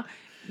 Yeah.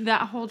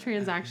 That whole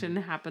transaction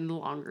happened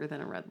longer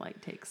than a red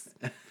light takes.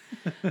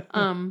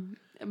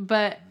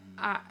 But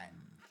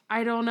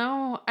I don't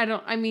know. I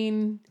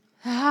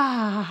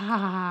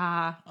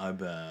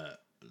bet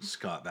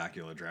Scott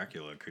Bakula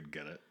Dracula could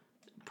get it.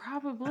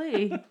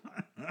 Probably.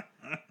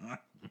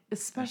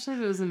 Especially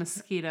if it was a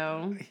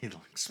mosquito.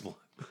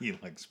 He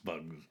likes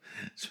bugs,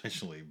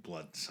 especially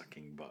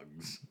blood-sucking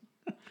bugs.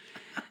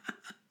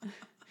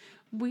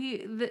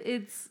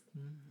 It's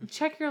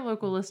check your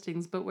local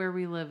listings, but where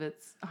we live,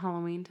 it's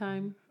Halloween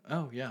time.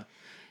 Oh, yeah.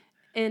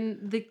 And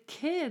the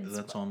kids...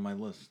 That's on my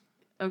list.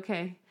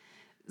 Okay.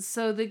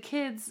 So the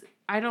kids,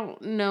 I don't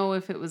know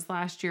if it was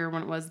last year or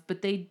when it was,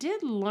 but they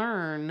did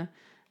learn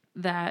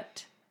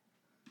that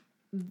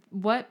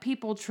what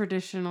people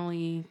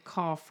traditionally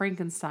call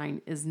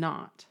Frankenstein is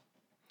not.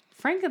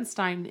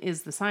 Frankenstein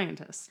is the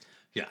scientist.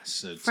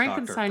 Yes. It's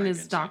Frankenstein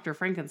is Dr.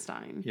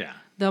 Frankenstein. Yeah.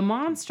 The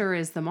monster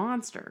is the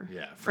monster.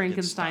 Yeah.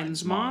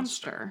 Frankenstein's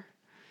monster.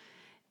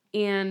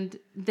 And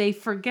they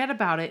forget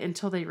about it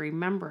until they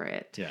remember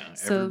it. Yeah.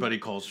 So, everybody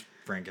calls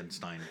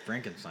Frankenstein.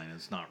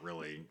 It's not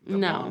really. The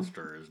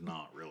monster is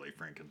not really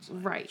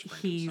Frankenstein. Right.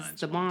 He's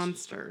the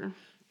monster.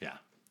 Yeah.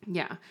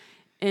 Yeah.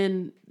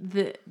 And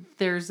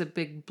there's a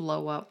big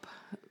blow up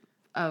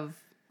of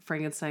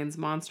Frankenstein's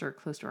monster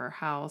close to our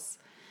house.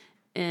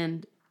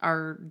 And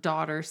our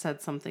daughter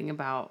said something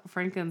about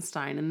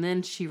Frankenstein. And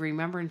then she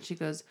remembered and she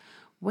goes,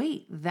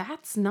 wait,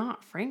 that's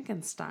not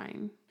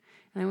Frankenstein.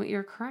 And I went,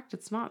 you're correct.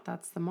 It's not.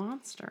 That's the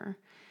monster.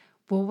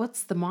 Well,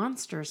 what's the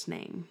monster's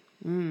name?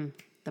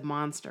 The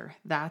monster.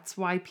 That's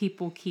why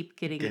people keep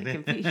getting it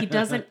confused. He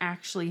doesn't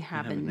actually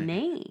have a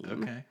name.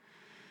 Okay.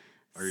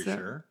 Are you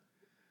sure?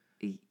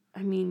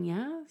 I mean,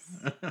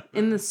 yes.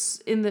 In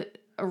the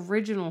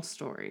original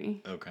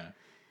story. Okay.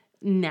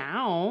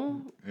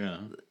 Now, yeah,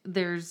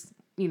 there's,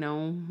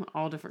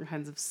 all different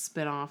kinds of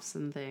spin-offs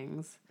and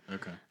things.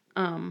 Okay.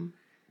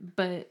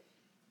 But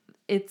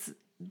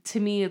to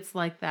me, it's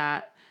like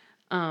that.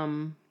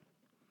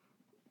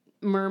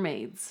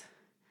 Mermaids.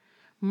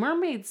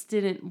 Mermaids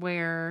didn't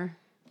wear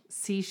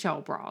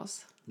seashell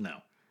bras. No.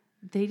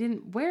 They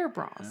didn't wear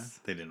bras. Yeah,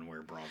 they didn't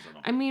wear bras at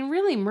all. I mean,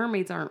 really,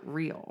 mermaids aren't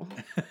real.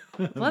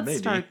 Let's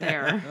start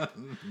there.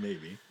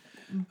 Maybe.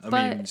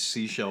 I mean,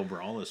 seashell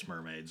braless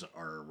mermaids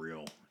are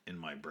real in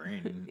my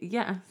brain.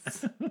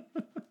 Yes.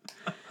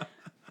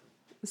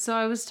 So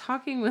I was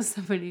talking with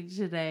somebody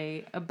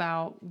today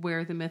about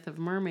where the myth of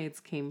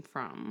mermaids came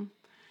from.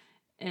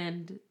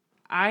 And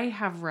I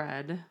have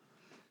read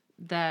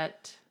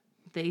that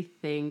they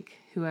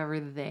think whoever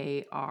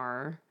they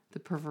are, the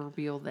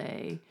proverbial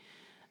they,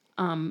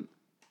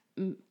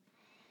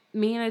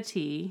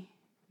 manatee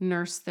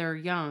nurse their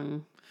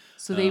young.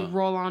 So they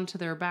roll onto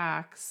their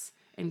backs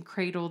and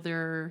cradle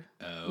their,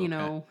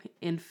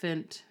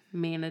 infant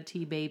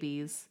manatee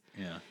babies.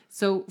 Yeah.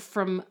 So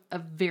from a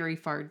very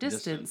far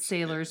distance,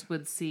 sailors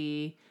would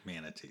see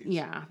manatees.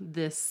 Yeah,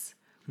 this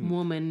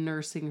woman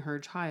nursing her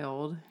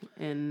child,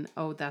 and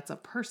that's a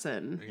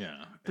person.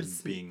 Yeah, but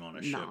and being on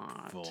a ship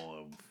full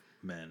of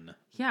men.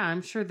 Yeah,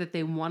 I'm sure that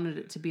they wanted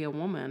it to be a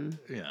woman.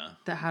 Yeah.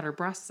 That had her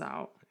breasts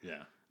out.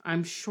 Yeah.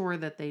 I'm sure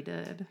that they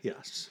did.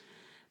 Yes.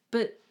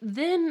 But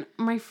then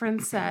my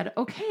friend said,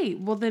 okay,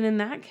 well then in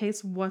that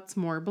case, what's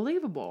more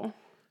believable?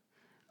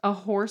 A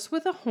horse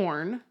with a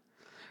horn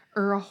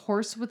or a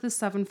horse with a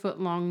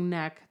 7-foot-long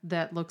neck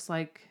that looks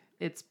like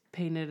it's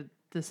painted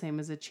the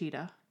same as a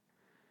cheetah?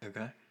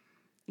 Okay.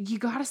 You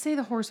gotta say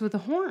the horse with a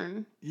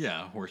horn.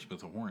 Yeah, a horse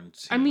with a horn.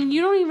 I mean,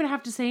 you don't even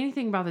have to say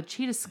anything about the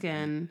cheetah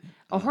skin.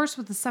 A horse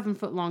with a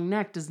 7-foot-long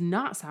neck does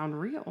not sound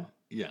real.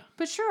 Yeah.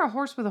 But sure, a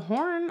horse with a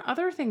horn.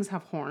 Other things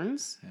have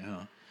horns.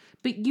 Yeah.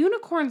 But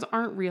unicorns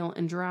aren't real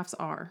and giraffes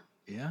are.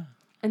 Yeah.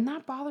 And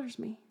that bothers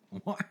me.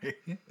 Why?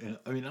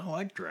 I mean, I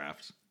like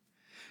giraffes.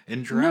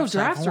 And giraffes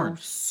have horns.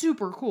 Are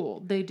super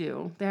cool. They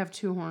do. They have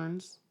 2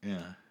 horns.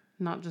 Yeah.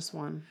 Not just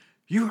one.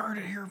 You heard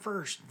it here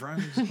first,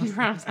 friends.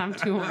 Giraffes have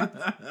 2 horns.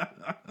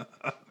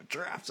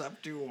 Giraffes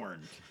have 2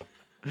 horns.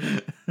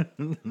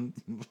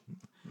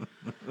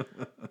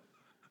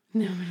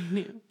 Nobody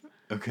knew.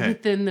 Okay.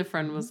 But then the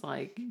friend was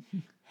like,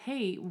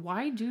 hey,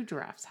 why do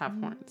giraffes have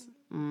horns?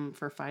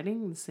 For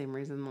fighting? The same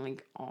reason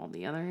like all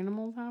the other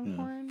animals have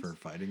horns? For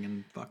fighting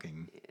and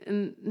fucking.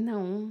 And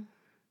no,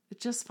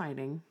 just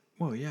fighting.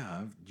 Well,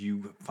 yeah,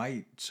 you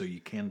fight so you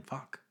can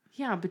fuck.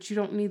 Yeah, but you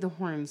don't need the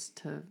horns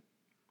to...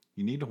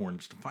 You need the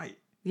horns to fight.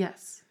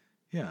 Yes.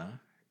 Yeah,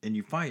 and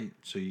you fight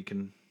so you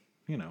can,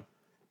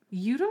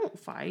 You don't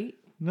fight.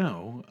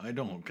 No, I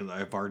don't, because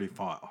I've already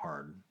fought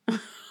hard. I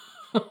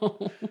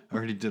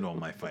already did all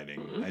my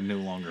fighting. I no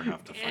longer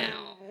have to fight.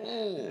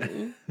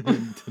 I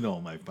did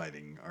all my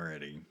fighting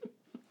already.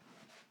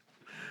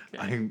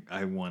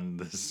 I won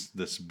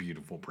this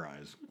beautiful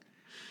prize.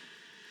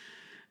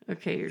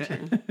 Okay, your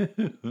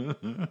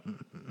turn.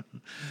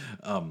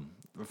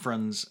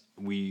 Friends,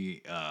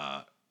 we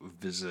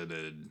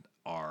visited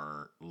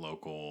our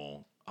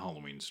local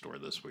Halloween store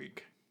this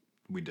week.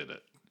 We did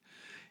it.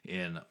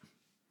 And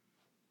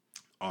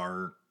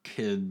our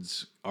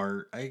kids,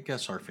 I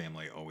guess our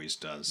family always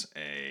does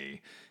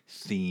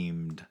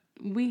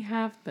We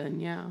have been,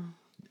 yeah.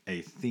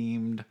 a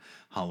themed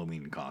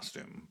Halloween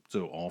costume.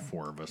 So all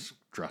four of us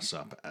dress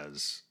up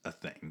as a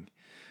thing.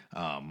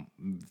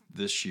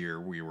 This year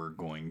we were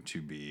going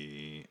to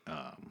be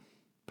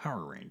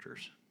Power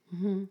Rangers.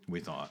 We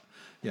thought,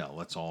 yeah,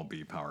 let's all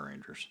be Power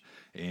Rangers.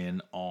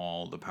 And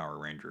all the Power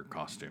Ranger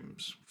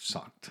costumes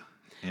sucked.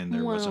 And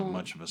there wasn't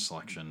much of a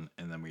selection.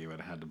 And then we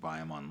would have had to buy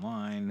them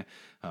online,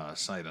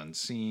 sight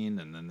unseen.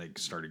 And then they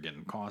started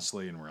getting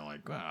costly. And we're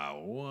like, wow,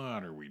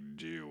 what are we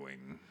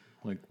doing?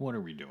 Like, what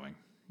are we doing?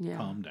 Yeah.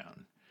 Calm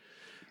down.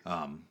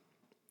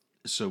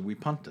 So we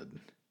punted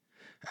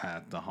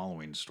at the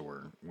Halloween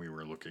store. We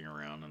were looking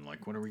around and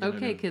like, what are we going to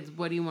do? Okay, kids,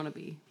 what do you want to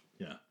be?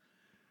 Yeah.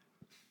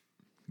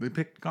 We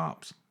picked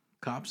cops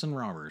and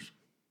robbers.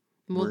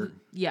 Well,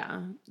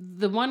 yeah.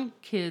 The one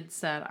kid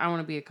said, I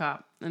want to be a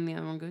cop. And the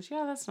other one goes,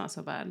 yeah, that's not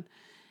so bad.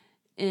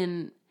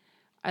 And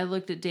I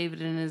looked at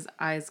David and his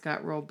eyes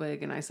got real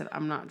big. And I said,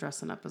 I'm not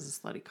dressing up as a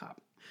slutty cop.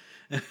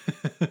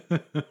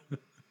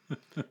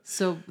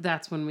 So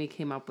that's when we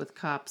came up with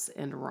cops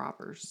and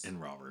robbers.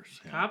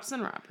 Yeah. Cops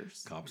and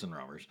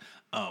robbers.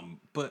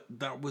 But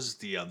that was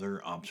the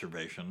other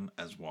observation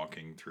as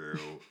walking through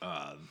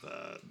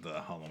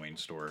the Halloween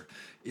store.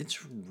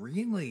 It's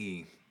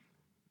really...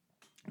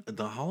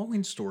 The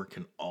Halloween store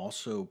can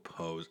also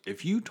pose...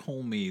 If you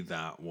told me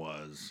that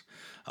was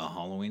a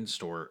Halloween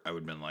store, I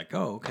would have been like,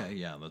 oh, okay,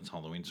 yeah, that's a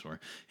Halloween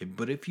store.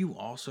 But if you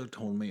also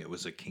told me it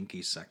was a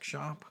kinky sex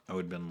shop, I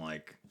would have been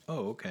like,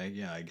 oh, okay,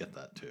 yeah, I get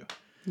that too.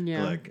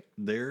 Yeah. Like,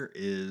 there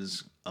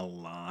is a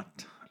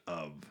lot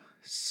of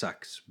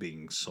sex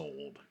being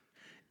sold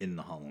in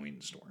the Halloween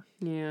store.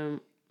 Yeah.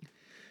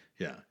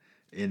 Yeah.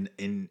 And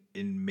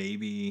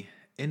maybe...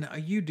 And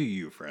you do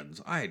you,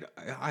 friends. I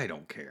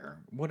don't care.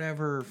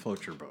 Whatever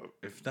floats your boat.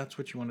 If that's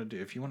what you want to do.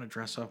 If you want to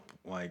dress up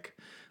like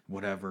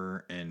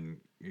whatever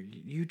and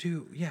you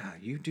do, yeah,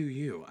 you do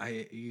you.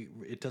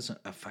 It doesn't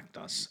affect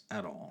us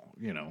at all,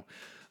 you know.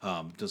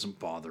 Doesn't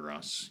bother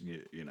us,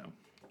 you know.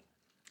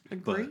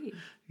 Agreed.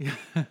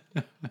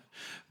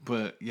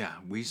 But yeah,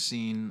 we've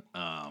seen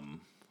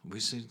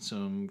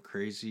some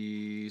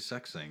crazy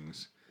sex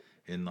things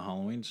in the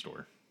Halloween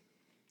store.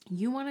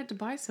 You wanted to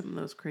buy some of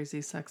those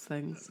crazy sex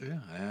things. Yeah,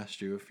 I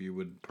asked you if you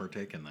would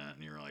partake in that,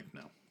 and you were like,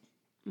 no.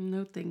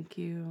 No, thank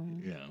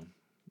you. Yeah.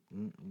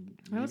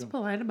 I was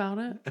polite about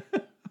it.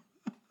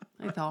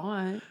 I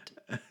thought.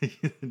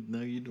 No,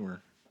 you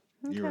were.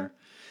 Okay. You were.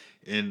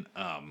 And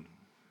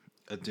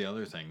the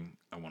other thing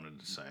I wanted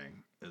to say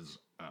is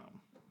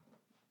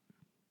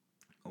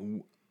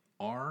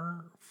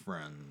our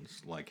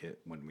friends like it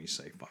when we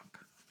say fuck.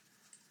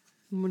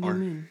 What do you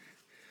mean?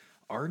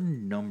 Our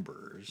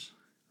numbers,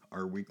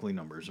 our weekly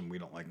numbers, and we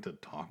don't like to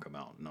talk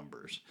about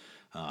numbers.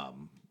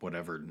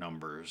 Whatever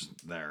numbers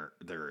there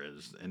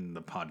is in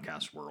the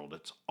podcast world,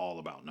 it's all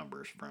about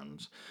numbers,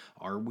 friends.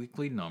 Our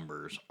weekly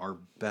numbers are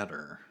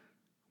better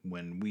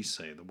when we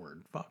say the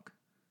word fuck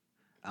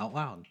out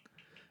loud.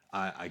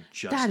 I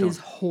just That don't... is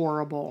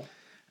horrible.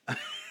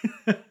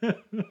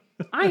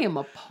 I am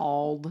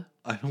appalled.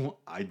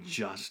 I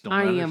just don't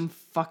I am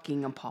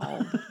fucking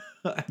appalled.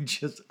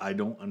 I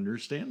don't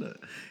understand it.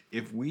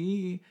 If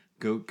we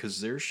go,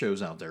 because there's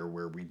shows out there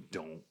where we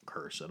don't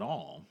curse at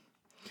all,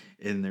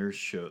 and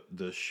there's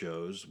the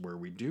shows where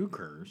we do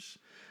curse,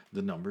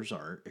 the numbers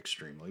are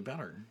extremely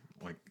better.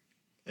 Like,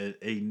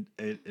 and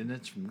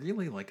it's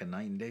really like a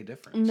night and day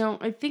difference. No,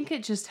 I think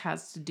it just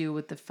has to do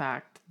with the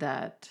fact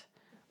that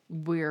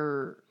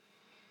we're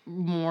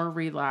more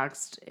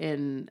relaxed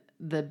and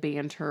the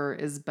banter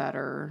is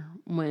better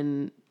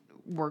when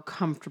we're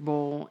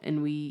comfortable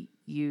and we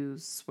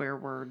use swear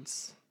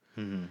words.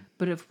 Mm-hmm.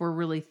 But if we're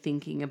really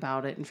thinking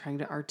about it and trying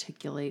to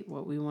articulate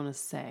what we want to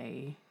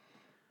say,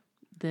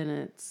 then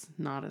it's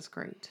not as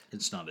great.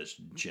 It's not as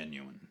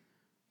genuine.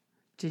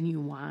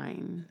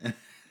 Genuine.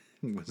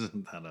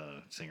 Wasn't that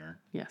a singer?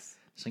 Yes.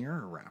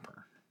 Singer or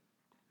rapper?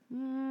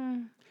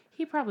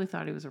 He probably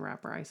thought he was a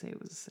rapper. I say he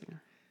was a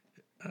singer.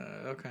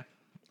 Okay.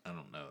 I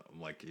don't know.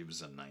 Like, it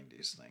was a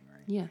 90s thing,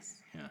 right?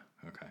 Yes. Yeah.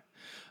 Okay.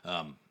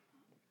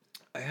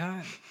 I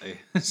had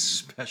a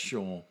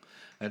special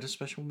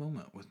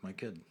moment with my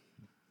kid.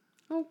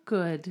 Oh,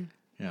 good.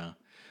 Yeah.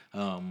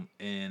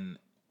 And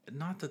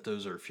not that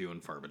those are few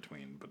and far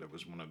between, but it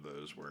was one of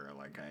those where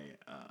like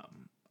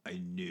I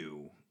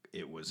knew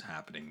it was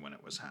happening when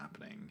it was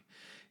happening,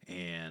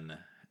 and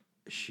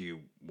she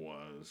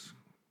was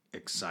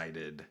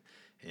excited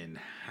and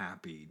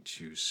happy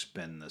to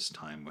spend this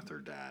time with her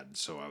dad.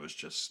 So I was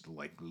just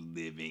like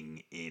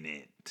living in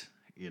it,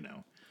 you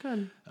know.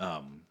 Good.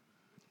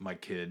 My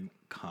kid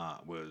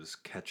was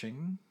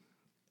catching,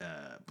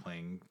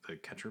 playing the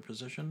catcher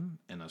position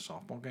in a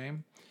softball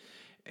game,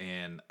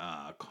 and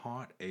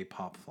caught a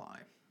pop fly.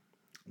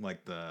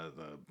 Like the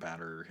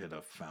batter hit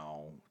a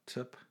foul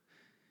tip,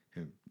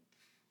 and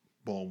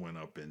ball went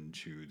up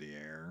into the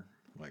air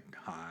like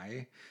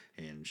high,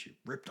 and she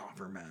ripped off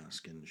her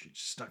mask and she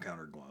stuck out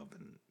her glove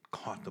and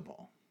caught the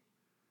ball.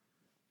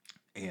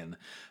 And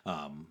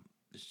um,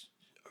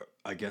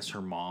 I guess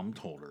her mom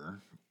told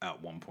her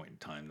at one point in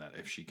time that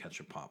if she catch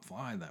a pop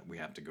fly, that we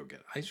have to go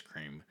get ice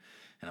cream.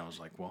 And I was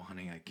like, well,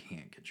 honey, I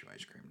can't get you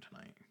ice cream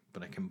tonight,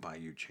 but I can buy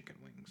you chicken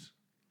wings.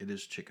 It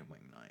is chicken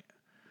wing night.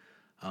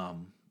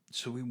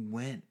 So we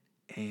went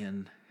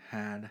and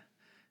had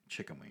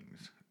chicken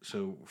wings.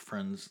 So,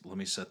 friends, let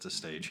me set the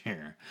stage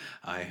here.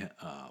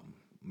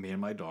 Me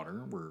and my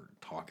daughter were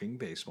talking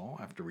baseball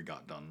after we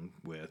got done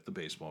with the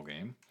baseball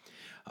game.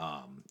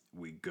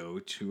 We go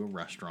to a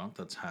restaurant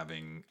that's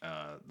having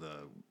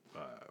the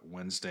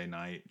Wednesday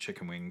night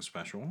chicken wing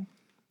special.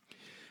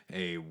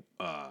 A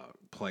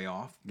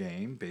playoff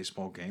game,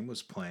 baseball game,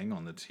 was playing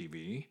on the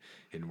TV,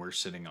 and we're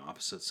sitting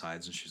opposite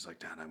sides. And she's like,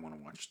 "Dad, I want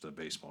to watch the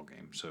baseball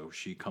game." So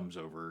she comes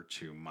over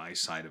to my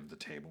side of the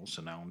table.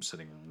 So now I'm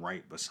sitting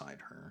right beside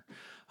her.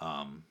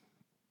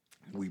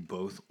 We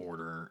both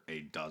order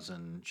a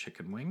dozen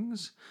chicken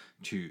wings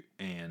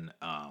and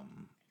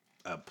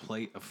a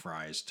plate of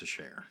fries to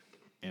share.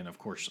 And of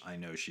course, I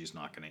know she's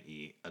not going to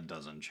eat a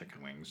dozen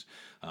chicken wings.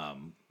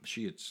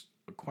 She eats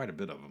quite a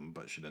bit of them,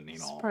 but she didn't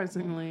eat all of them.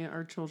 Surprisingly,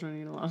 our children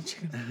eat a lot of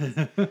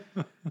chicken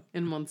wings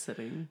in one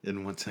sitting.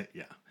 In one sitting,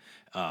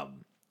 yeah.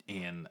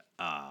 And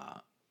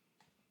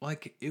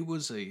like it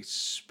was a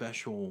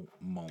special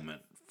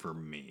moment for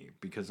me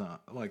because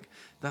like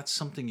that's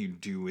something you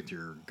do with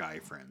your guy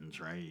friends,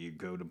 right? You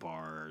go to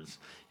bars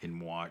and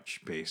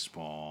watch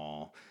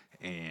baseball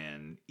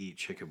and eat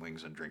chicken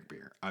wings and drink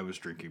beer. I was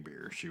drinking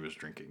beer. She was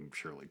drinking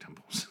Shirley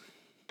Temples.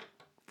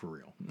 For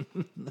real.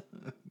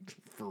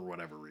 For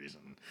whatever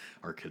reason.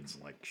 Our kids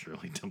like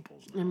Shirley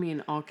Temples now. I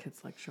mean, all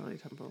kids like Shirley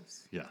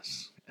Temples.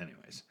 Yes.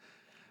 Anyways.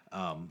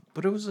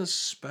 But it was a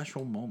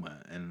special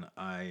moment, and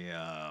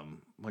I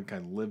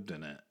lived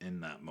in it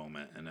in that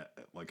moment, and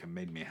it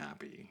made me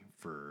happy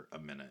for a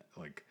minute.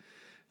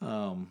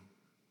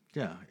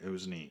 Yeah, it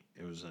was neat.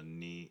 It was a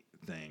neat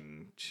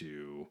thing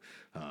to,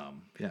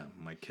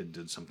 my kid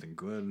did something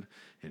good,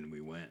 and we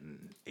went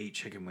and ate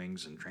chicken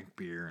wings and drank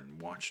beer and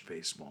watched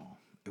baseball.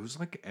 It was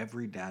like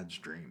every dad's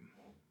dream,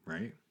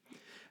 right?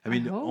 I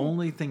mean, the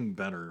only thing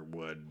better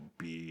would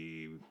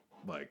be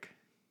like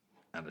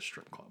at a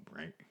strip club,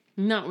 right?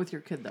 Not with your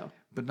kid, though.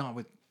 But not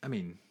with, I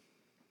mean,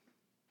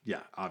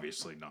 yeah,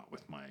 obviously not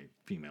with my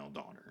female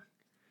daughter.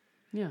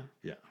 Yeah.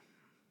 Yeah.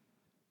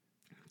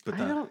 But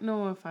I don't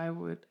know if I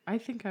would. I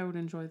think I would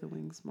enjoy the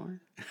wings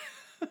more.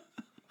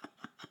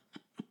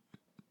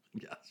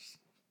 Yes.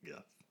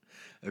 Yes.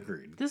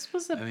 Agreed. This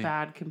was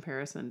bad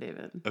comparison,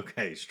 David.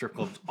 Okay, strip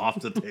clubs off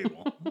the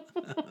table.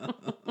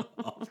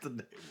 Off the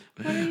table.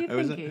 What are you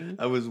thinking?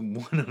 I was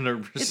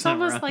 100%. It's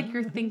almost like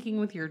you're thinking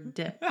with your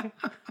dick.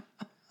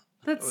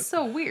 That's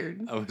so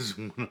weird. I was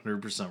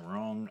 100%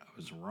 wrong. I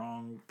was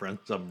wrong.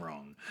 Friends, I'm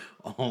wrong.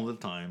 All the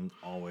time,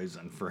 always,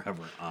 and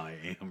forever, I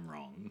am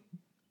wrong.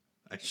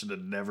 I should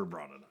have never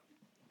brought it up.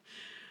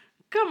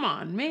 Come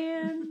on,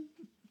 man.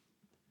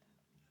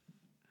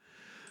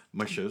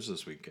 My show's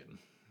this weekend.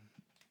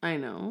 I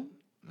know.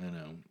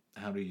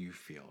 How do you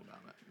feel about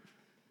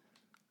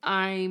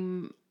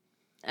it?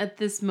 At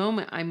this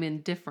moment, I'm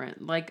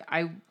indifferent. Like,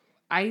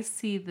 I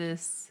see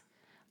this...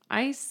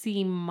 I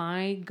see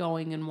my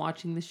going and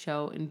watching the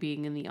show and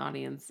being in the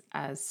audience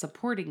as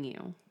supporting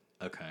you.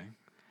 Okay.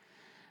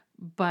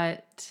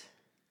 But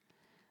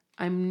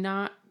I'm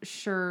not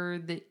sure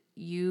that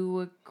you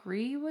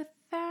agree with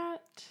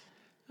that.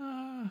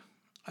 I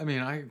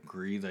mean, I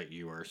agree that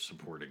you are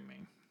supporting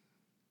me.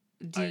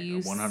 Do you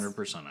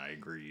 100% I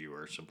agree you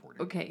are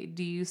supporting me.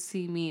 Do you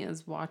see me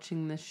as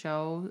watching the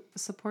show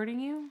supporting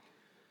you?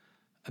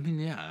 I mean,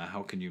 yeah,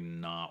 how can you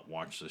not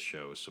watch the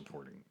show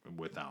supporting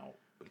without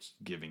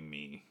giving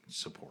me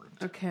support?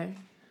 Okay.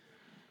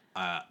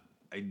 I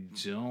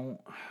don't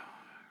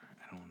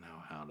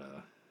know how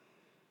to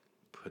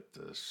put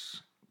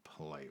this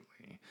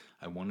politely.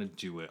 I want to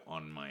do it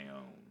on my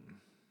own.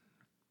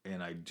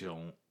 And I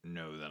don't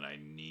know that I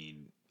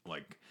need,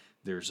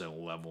 there's a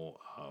level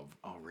of,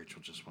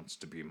 Rachel just wants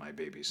to be my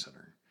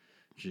babysitter.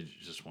 She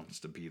just wants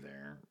to be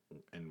there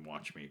and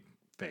watch me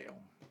fail.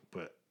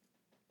 But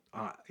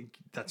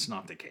that's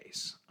not the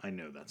case. I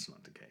know that's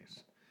not the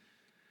case.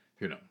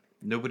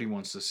 Nobody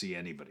wants to see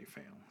anybody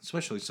fail,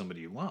 especially somebody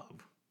you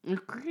love.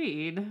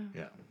 Agreed.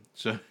 Yeah.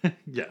 So,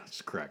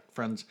 yes, correct.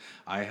 Friends,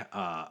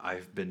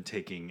 I've been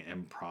taking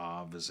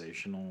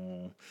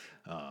improvisational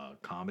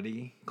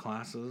comedy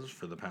classes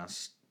for the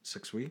past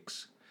 6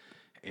 weeks.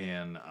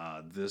 And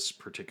this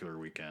particular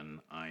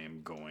weekend, I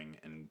am going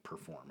and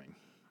performing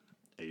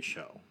a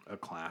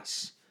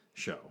class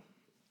show.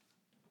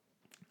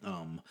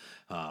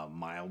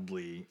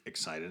 Mildly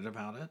excited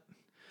about it.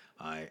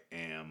 I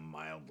am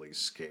mildly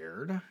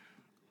scared.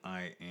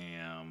 I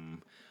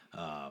am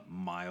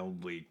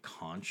mildly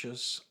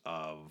conscious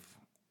of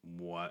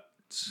what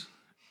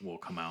will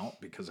come out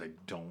because I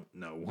don't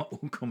know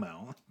what will come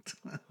out.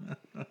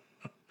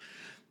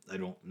 I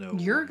don't know.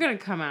 You're going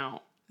to come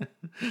out.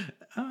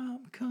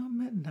 I'm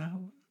coming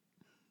out.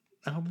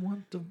 I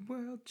want the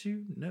world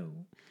to know.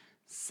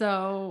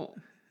 So,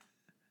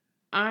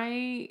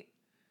 I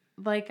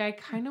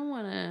kind of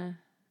want to...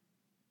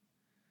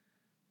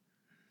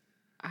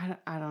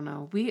 I don't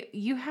know.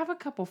 You have a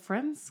couple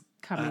friends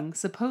coming,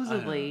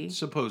 supposedly.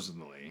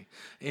 Supposedly.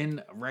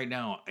 And right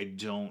now, I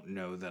don't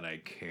know that I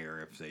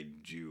care if they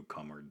do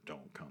come or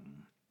don't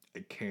come. I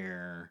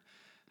care.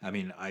 I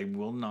mean, I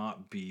will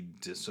not be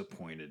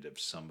disappointed if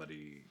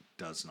somebody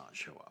does not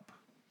show up.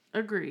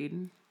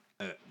 Agreed.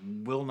 I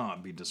will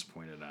not be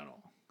disappointed at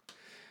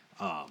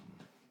all.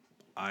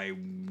 I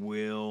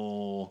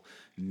will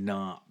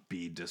not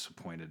be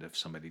disappointed if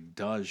somebody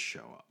does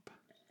show up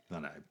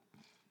that I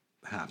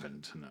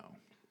happen to know.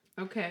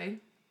 Okay.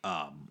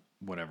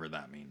 Whatever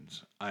that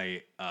means.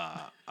 I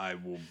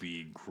will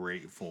be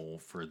grateful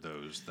for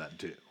those that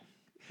do.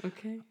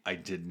 Okay. I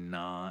did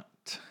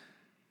not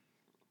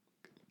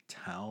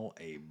tell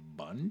a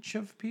bunch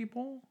of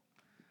people.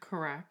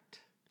 Correct.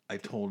 I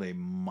told a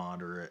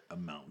moderate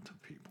amount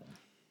of people.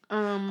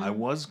 I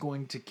was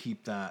going to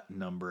keep that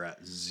number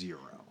at 0.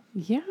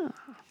 Yeah.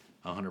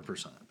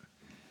 100%.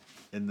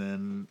 And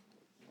then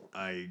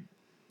I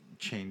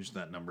changed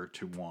that number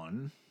to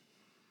 1.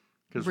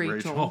 Because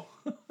Rachel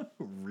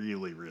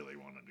really, really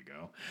wanted to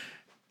go.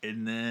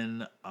 And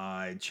then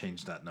I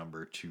changed that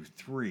number to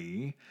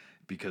 3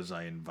 because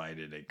I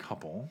invited a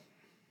couple.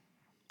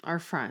 Our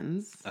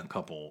friends. A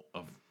couple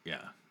of,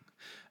 yeah.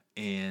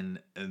 And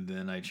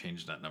then I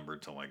changed that number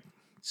to like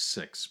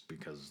 6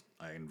 because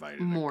I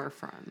invited more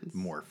friends.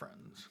 More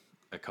friends.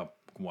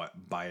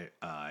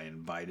 I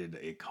invited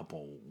a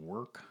couple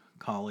work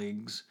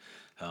colleagues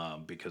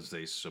because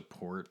they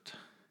support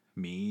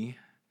me.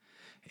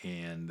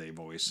 And they've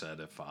always said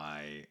if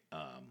I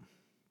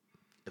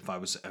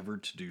was ever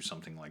to do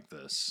something like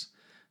this,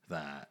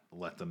 that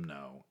let them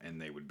know, and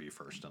they would be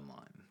first in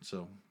line.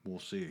 So we'll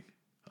see.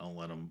 I'll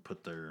let them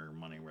put their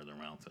money where their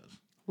mouth is.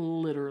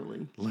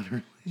 Literally.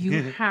 Literally.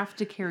 You have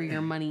to carry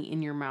your money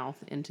in your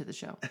mouth into the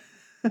show.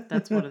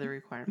 That's one of the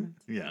requirements.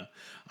 Yeah,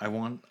 I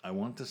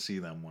want to see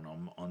them when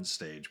I'm on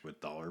stage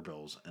with dollar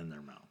bills in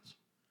their mouths.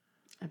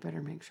 I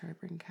better make sure I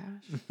bring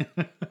cash.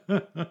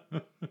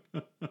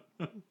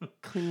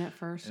 Clean it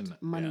first. And,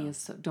 money is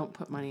so... Don't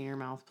put money in your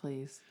mouth,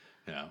 please.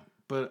 Yeah.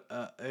 But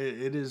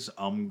it is...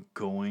 I'm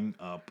going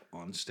up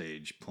on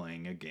stage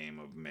playing a game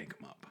of make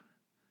 'em up.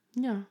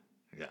 Yeah.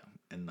 Yeah.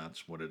 And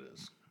that's what it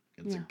is.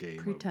 It's a game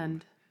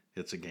pretend.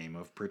 It's a game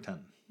of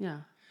pretend.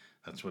 Yeah.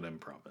 That's what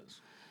improv is.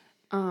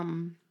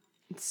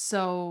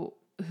 So,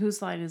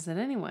 whose line is it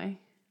anyway?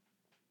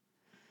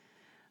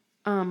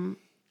 I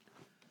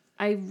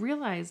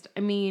realized,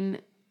 I mean...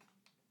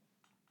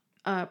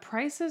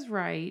 Price is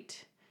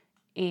Right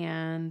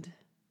and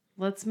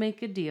Let's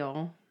Make a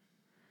Deal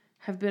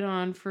have been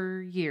on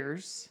for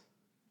years.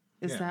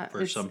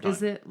 Some time.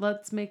 Is it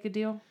Let's Make a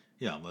Deal?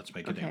 Yeah, Let's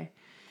Make a Deal.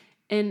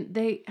 And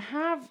they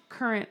have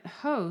current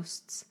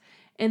hosts,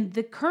 and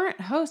the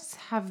current hosts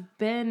have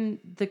been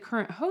the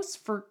current hosts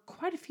for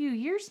quite a few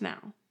years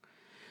now.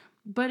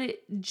 But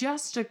it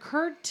just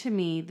occurred to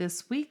me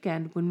this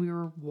weekend when we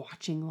were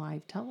watching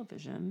live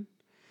television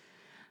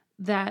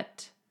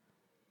that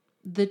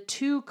the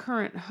 2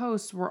 current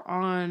hosts were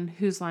on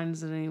Whose Line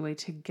Is It Anyway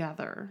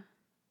together.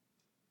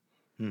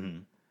 Mm-hmm.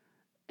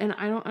 And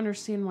I don't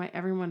understand why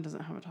everyone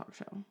doesn't have a talk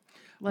show.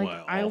 Like,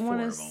 I want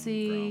to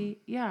see...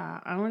 Yeah,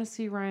 I want to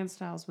see Ryan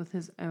Stiles with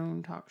his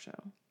own talk show.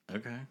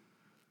 Okay.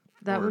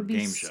 That would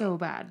be so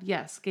bad.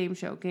 Yes, game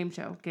show.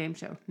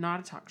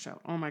 Not a talk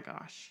show. Oh my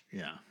gosh.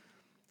 Yeah.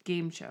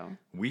 Game show.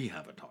 We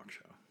have a talk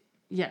show.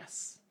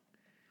 Yes.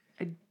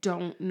 I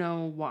don't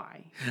know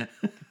why.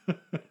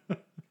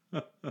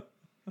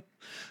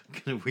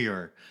 We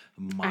are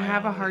I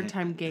have a hard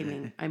time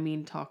gaming. I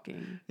mean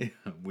talking. Yeah,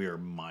 we are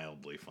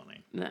mildly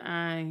funny.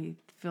 I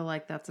feel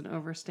like that's an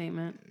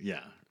overstatement.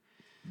 Yeah,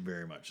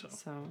 very much so.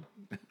 So,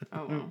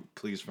 oh well.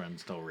 Please,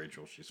 friends, tell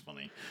Rachel she's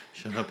funny.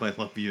 Shut up, I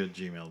love you at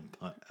Gmail.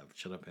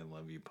 Shut up, I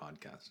love you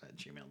podcast at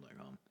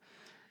gmail.com.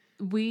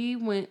 We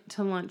went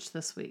to lunch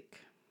this week.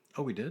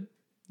 Oh, we did?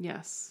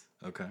 Yes.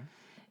 Okay.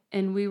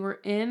 And we were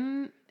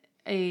in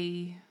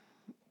a,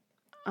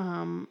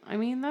 I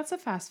mean, that's a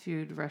fast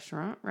food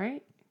restaurant,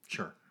 right?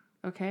 Sure.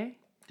 Okay.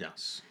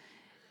 Yes.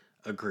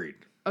 Agreed.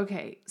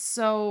 Okay.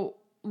 So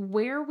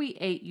where we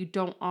ate, you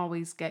don't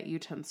always get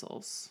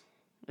utensils.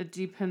 It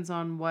depends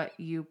on what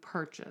you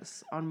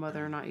purchase, on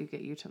whether or not you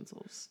get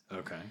utensils.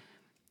 Okay.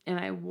 And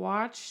I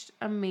watched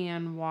a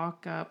man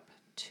walk up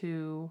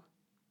to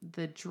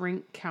the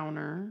drink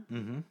counter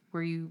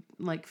where you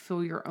like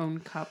fill your own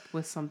cup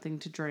with something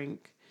to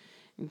drink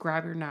and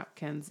grab your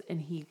napkins.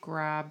 And he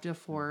grabbed a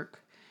fork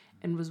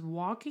and was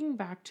walking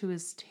back to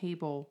his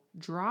table,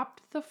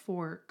 dropped the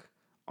fork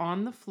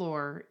on the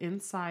floor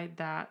inside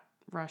that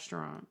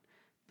restaurant,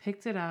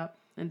 picked it up,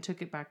 and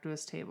took it back to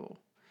his table.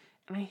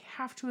 And I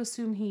have to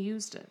assume he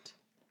used it.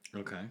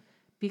 Okay.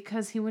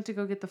 Because he went to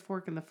go get the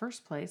fork in the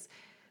first place.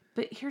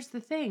 But here's the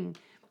thing.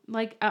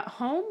 Like at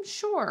home,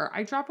 sure.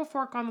 I drop a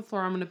fork on the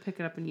floor, I'm going to pick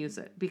it up and use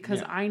it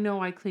because I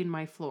know I clean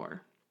my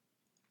floor.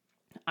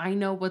 I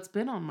know what's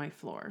been on my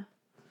floor.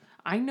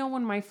 I know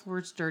when my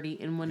floor's dirty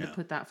and when to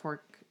put that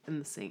fork in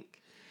the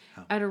sink.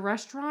 At a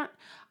restaurant,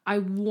 I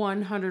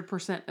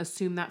 100%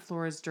 assume that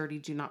floor is dirty.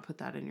 Do not put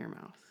that in your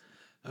mouth.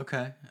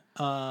 Okay.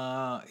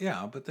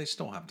 Yeah, but they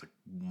still have to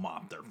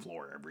mop their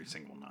floor every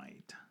single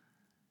night.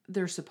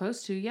 They're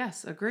supposed to,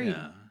 yes. Agreed.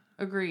 Yeah.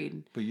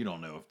 Agreed. But you don't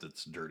know if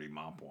it's dirty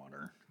mop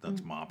water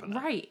that's mopping it.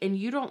 Right. And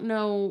you don't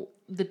know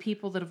the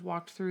people that have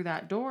walked through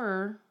that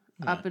door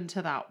up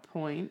until that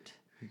point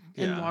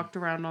and walked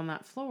around on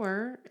that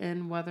floor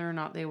and whether or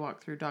not they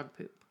walked through dog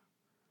poop.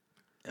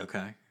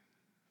 Okay.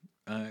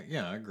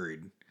 Yeah,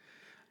 agreed.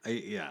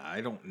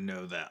 I don't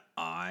know that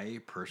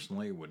I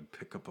personally would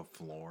pick up a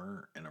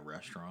floor in a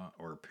restaurant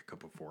or pick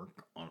up a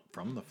fork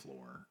from the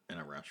floor in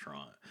a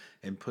restaurant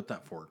and put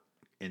that fork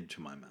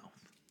into my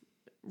mouth.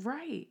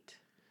 Right.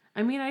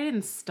 I mean, I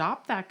didn't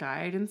stop that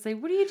guy. I didn't say,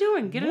 "What are you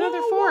doing? Get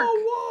another fork."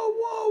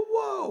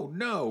 Whoa.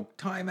 No,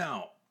 time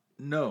out.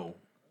 No.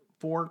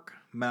 Fork,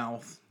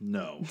 mouth,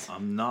 no.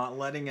 I'm not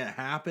letting it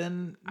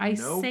happen. I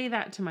say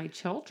that to my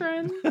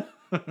children.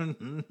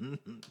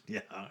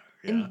 Yeah.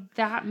 And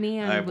that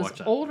man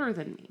was older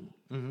than me.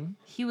 Mm-hmm.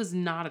 He was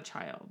not a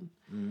child.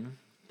 Mm-hmm.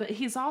 But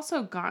he's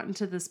also gotten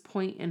to this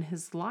point in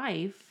his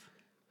life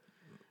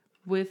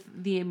with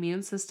the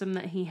immune system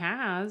that he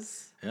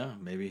has. Yeah,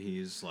 maybe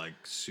he's like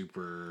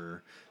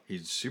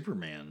he's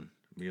Superman.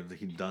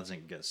 He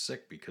doesn't get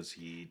sick because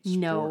he eats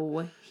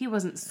No, he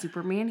wasn't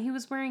Superman. He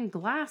was wearing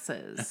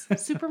glasses.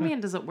 Superman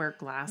doesn't wear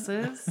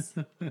glasses.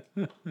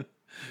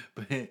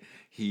 But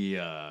he's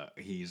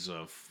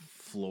a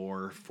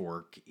floor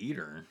fork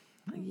eater.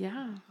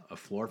 Yeah. A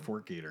floor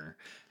fork eater.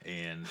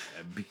 And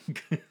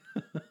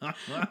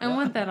I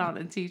want that on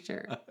a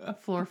t-shirt.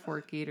 Floor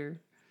fork eater.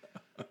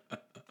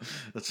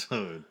 That's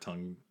a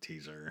tongue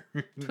teaser.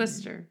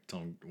 Twister.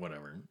 Tongue,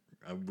 whatever.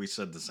 We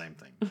said the same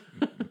thing.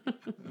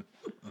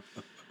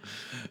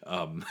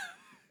 I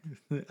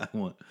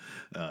want,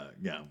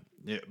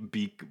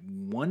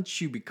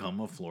 once you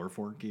become a floor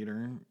fork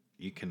eater,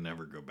 you can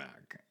never go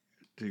back.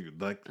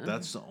 Dude, like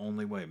that's the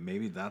only way.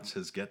 Maybe that's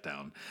his get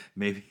down.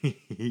 Maybe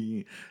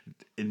he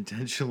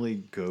intentionally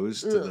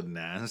goes to the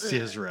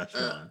nastiest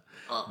restaurant,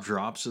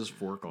 drops his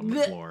fork on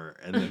the floor,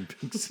 and then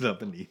picks it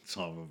up and eats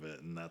off of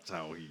it, and that's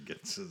how he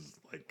gets his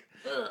like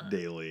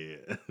daily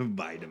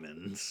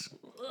vitamins.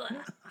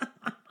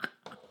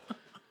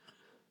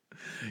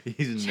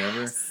 He's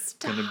never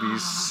gonna be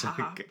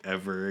sick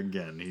ever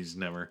again. He's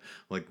never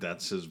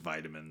that's his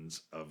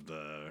vitamins of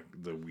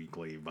the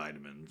weekly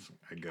vitamins.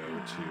 I go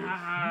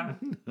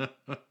to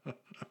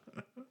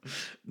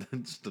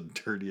that's the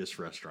dirtiest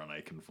restaurant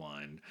I can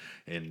find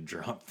and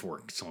drop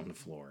forks on the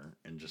floor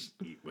and just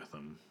eat with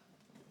them.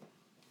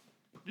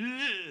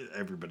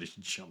 Everybody's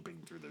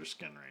jumping through their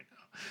skin right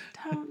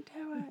now. Don't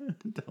do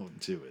it. Don't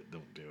do it.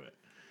 Don't do it.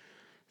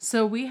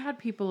 So we had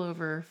people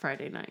over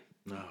Friday night.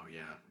 Oh,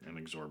 yeah. An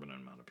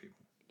exorbitant amount of people.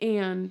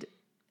 And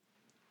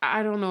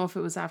I don't know if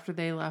it was after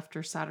they left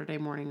or Saturday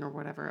morning or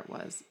whatever it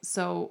was.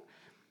 So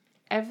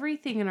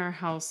everything in our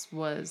house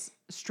was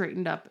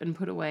straightened up and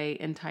put away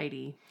and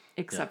tidy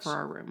except for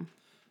our room.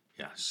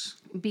 Yes.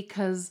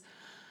 Because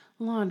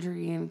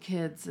laundry and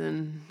kids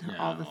and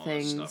all the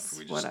things, stuff.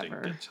 We just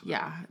whatever. Didn't get to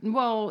yeah.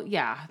 Well,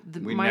 yeah.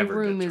 My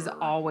room is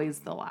always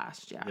the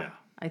last. Yeah.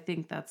 I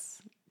think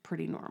that's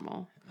pretty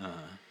normal.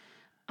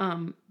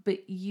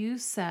 But you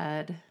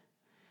said,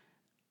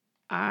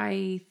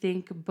 I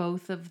think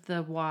both of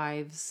the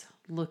wives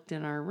looked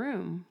in our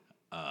room.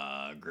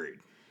 Agreed.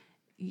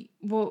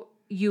 Well,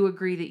 you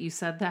agree that you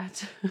said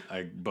that?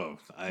 I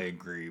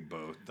agree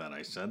both that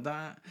I said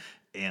that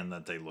and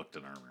that they looked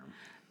in our room.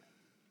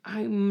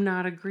 I'm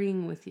not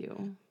agreeing with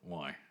you.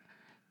 Why?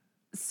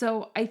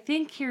 So I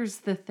think here's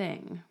the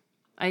thing.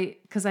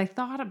 Because I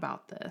thought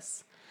about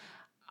this.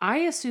 I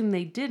assume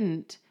they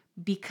didn't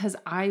because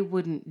I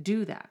wouldn't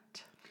do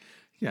that.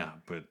 Yeah,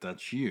 but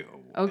that's you.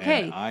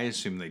 Okay. And I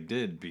assume they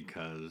did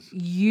because...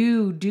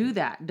 You do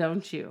that,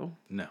 don't you?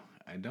 No,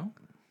 I don't.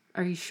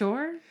 Are you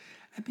sure?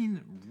 I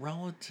mean,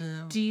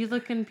 relative... Do you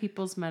look in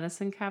people's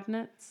medicine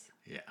cabinets?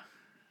 Yeah.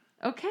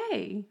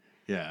 Okay.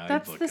 Yeah,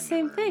 that's the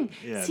same thing.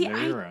 Yeah, see,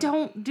 I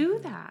don't do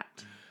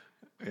that.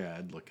 Yeah,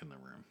 I'd look in the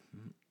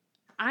room.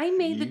 I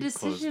made the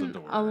decision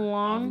a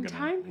long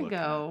time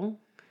ago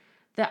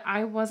that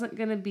I wasn't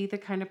going to be the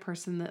kind of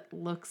person that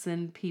looks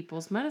in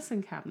people's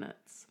medicine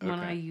cabinets when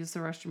I use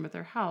the restroom at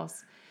their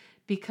house.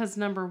 Because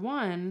number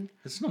one...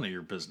 It's none of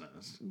your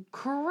business.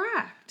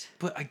 Correct.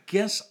 But I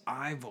guess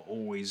I've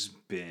always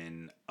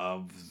been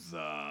of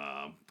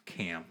the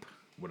camp,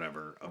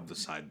 whatever, of the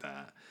side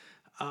that...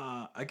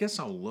 I guess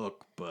I'll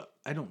look, but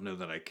I don't know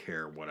that I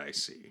care what I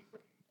see.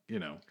 You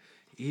know?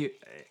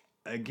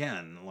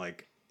 Again,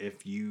 like,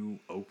 if you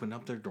open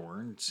up their door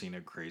and seen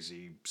a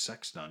crazy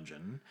sex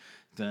dungeon,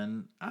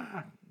 then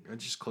I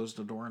just close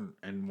the door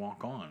and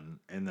walk on,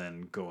 and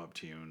then go up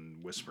to you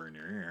and whisper in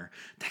your ear,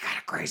 "They got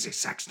a crazy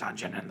sex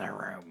dungeon in their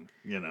room,"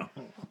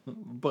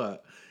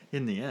 But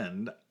in the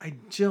end, I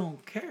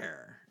don't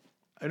care.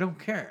 I don't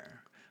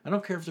care. I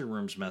don't care if their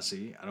room's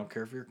messy. I don't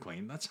care if you're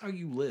clean. That's how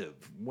you live.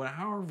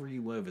 However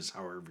you live is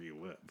however you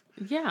live.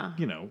 Yeah.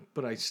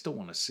 But I still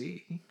want to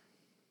see.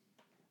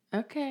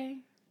 Okay.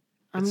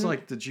 It's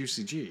like the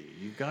Juicy G.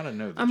 You gotta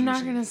know the I'm Juicy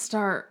not going to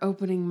start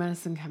opening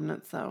medicine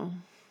cabinets, though.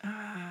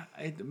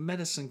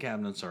 Medicine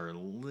cabinets are a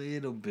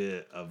little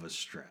bit of a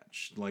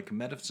stretch. Like,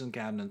 medicine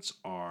cabinets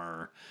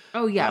are...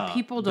 Oh, yeah.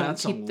 People don't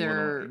that's a keep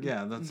their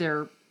little-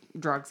 their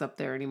drugs up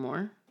there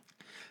anymore.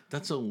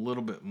 That's a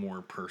little bit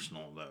more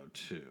personal, though,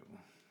 too.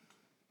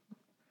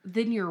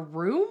 Than your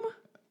room?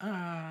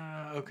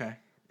 Okay.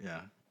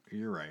 Yeah,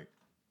 you're right.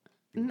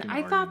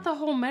 I thought the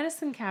whole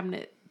medicine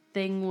cabinet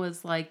thing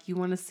was like you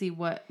want to see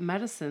what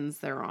medicines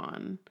they're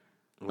on.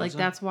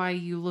 That's why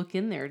you look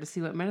in there to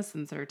see what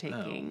medicines they're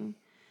taking.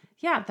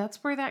 Yeah,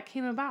 that's where that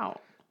came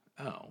about.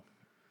 Oh,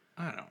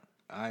 I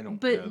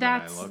don't. But know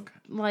that's that I look.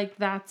 like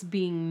that's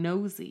being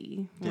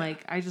nosy. Yeah.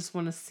 Like I just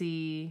want to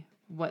see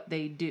what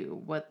they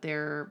do, what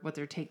they're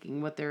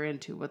taking, what they're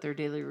into, what their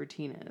daily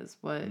routine is,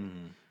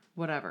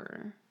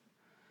 whatever.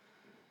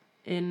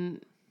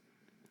 And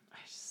I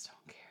just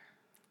don't care.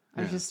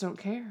 Yeah. I just don't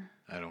care.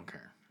 I don't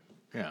care.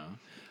 Yeah.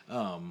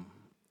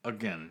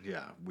 Again,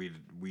 yeah,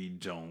 we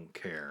don't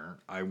care.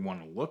 I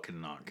want to look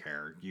and not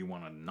care. You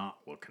want to not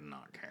look and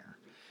not care.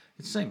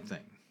 It's the same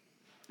thing.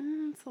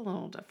 It's a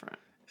little different.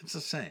 It's the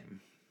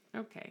same.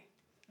 Okay.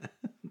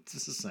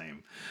 It's the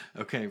same.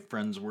 Okay,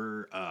 friends,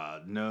 we're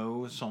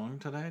no song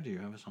today. Do you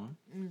have a song?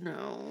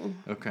 No.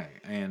 Okay,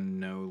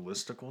 and no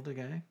listicle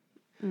today?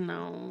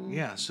 No.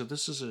 Yeah, so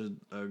this is a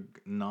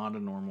not a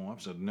normal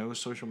episode. No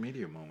social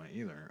media moment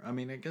either. I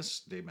mean, I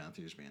guess Dave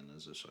Matthews Band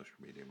is a social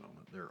media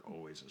moment. They're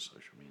always a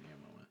social media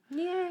moment.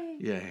 Yay.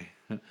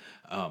 Yay.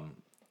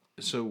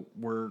 So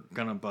we're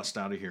going to bust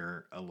out of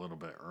here a little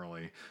bit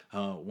early.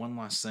 One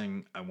last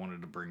thing I wanted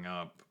to bring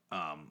up.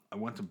 I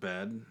went to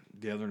bed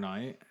the other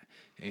night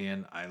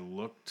and I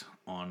looked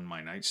on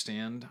my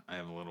nightstand. I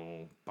have a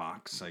little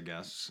box, I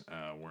guess,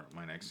 where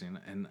my nightstand,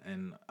 and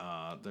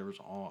there was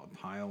all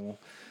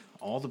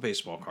the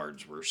baseball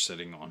cards were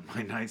sitting on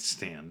my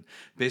nightstand.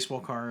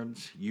 Baseball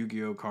cards,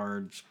 Yu-Gi-Oh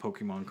cards,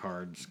 Pokemon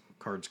cards,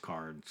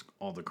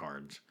 all the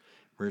cards.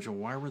 Rachel,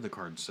 why were the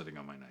cards sitting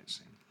on my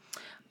nightstand?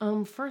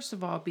 First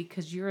of all,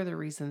 because you're the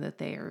reason that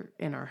they are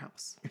in our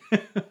house.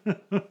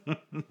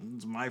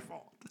 It's my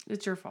fault.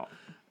 It's your fault.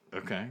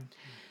 Okay.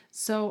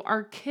 So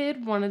our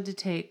kid wanted to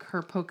take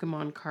her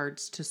Pokemon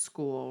cards to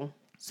school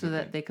so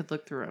that they could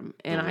look through them.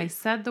 And I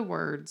said the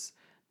words,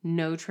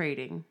 "No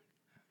trading."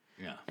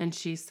 Yeah. And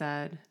she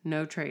said,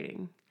 "No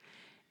trading."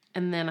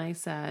 And then I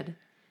said,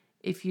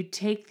 "If you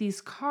take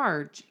these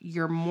cards,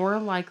 you're more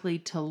likely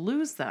to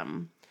lose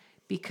them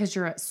because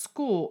you're at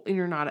school and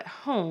you're not at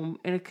home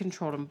in a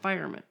controlled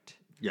environment.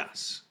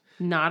 Yes.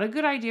 Not a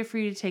good idea for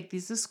you to take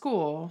these to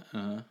school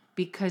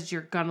because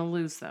you're going to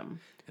lose them."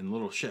 And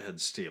little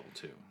shitheads steal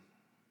too.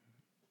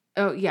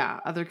 Oh, yeah.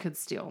 Other kids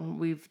steal.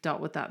 We've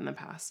dealt with that in the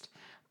past.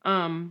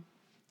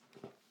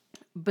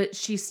 But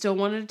she still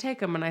wanted to take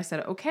them. And I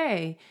said,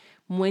 okay,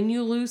 when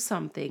you lose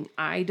something,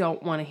 I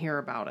don't want to hear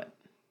about it.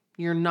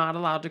 You're not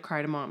allowed to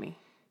cry to mommy.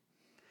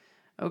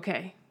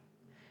 Okay.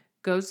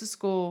 Goes to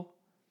school,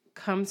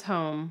 comes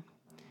home,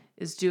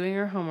 is doing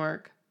her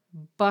homework,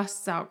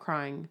 busts out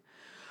crying.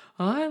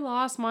 "I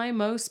lost my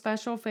most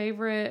special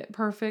favorite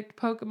perfect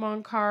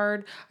Pokemon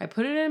card. I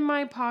put it in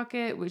my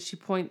pocket," which she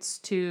points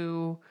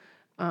to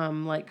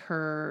like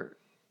her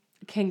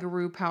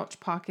kangaroo pouch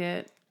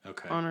pocket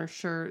on her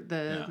shirt,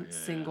 the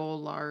single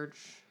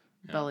large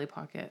belly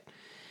pocket.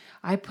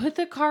 "I put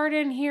the card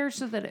in here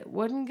so that it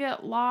wouldn't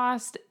get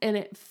lost, and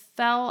it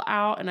fell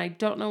out, and I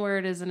don't know where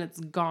it is, and it's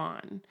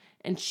gone."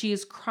 And she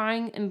is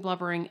crying and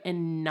blubbering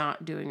and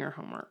not doing her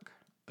homework.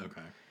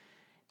 Okay.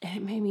 And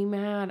it made me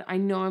mad. I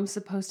know I'm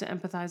supposed to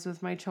empathize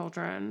with my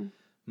children.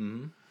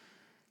 Mm-hmm.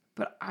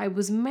 But I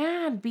was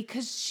mad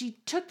because she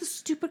took the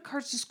stupid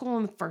cards to school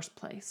in the first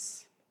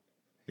place.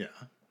 Yeah.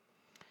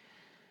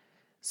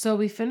 So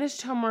we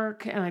finished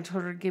homework, and I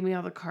told her to give me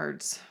all the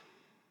cards.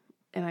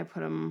 And I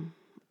put them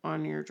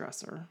on your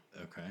dresser.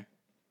 Okay.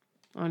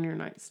 On your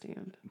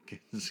nightstand.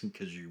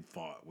 Because you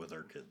fought with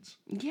our kids.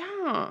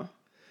 Yeah.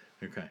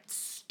 Okay.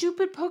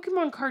 Stupid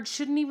Pokemon cards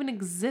shouldn't even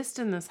exist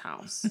in this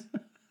house.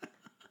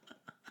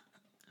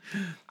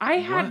 I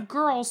had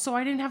girls, so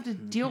I didn't have to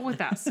deal with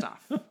that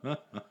stuff.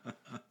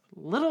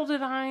 Little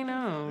did I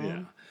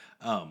know.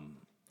 Yeah.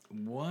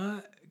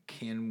 What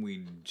can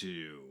we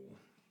do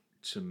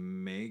to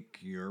make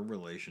your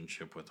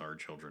relationship with our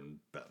children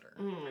better?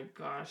 Oh my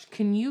gosh.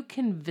 Can you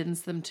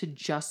convince them to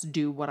just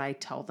do what I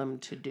tell them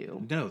to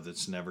do? No,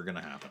 that's never going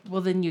to happen.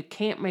 Well, then you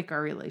can't make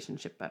our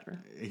relationship better.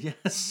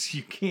 Yes,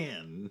 you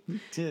can.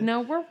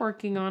 No, we're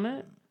working on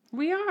it.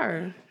 We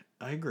are.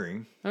 I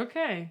agree.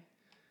 Okay.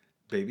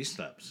 Baby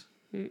steps.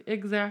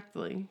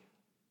 Exactly.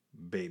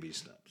 Baby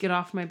steps. Get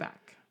off my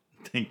back.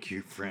 Thank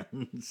you,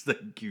 friends.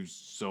 Thank you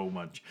so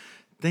much.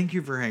 Thank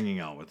you for hanging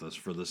out with us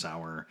for this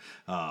hour.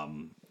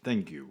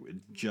 Thank you. It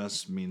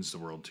just means the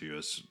world to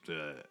us.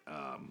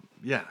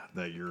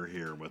 That you're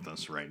here with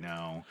us right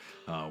now.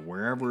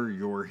 Wherever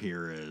your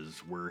here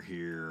is, we're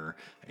here,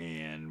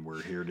 and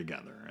we're here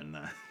together.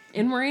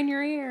 And we're in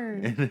your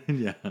ear.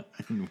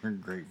 And we're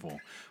grateful.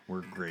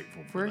 We're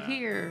grateful for that. We're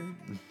here.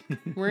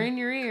 We're in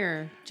your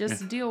ear.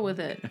 Just deal with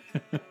it.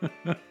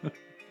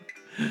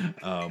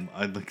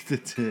 I'd like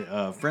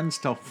to friends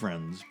tell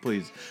friends,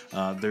 please.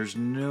 There's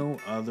no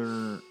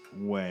other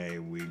way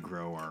we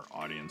grow our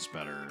audience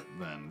better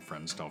than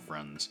friends tell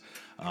friends.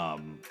 So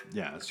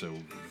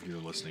if you're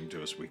listening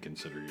to us, we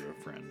consider you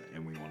a friend,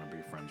 and we want to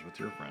be friends with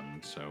your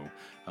friends. So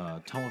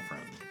tell a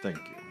friend. Thank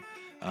you.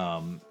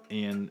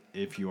 And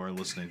if you are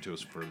listening to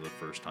us for the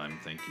first time,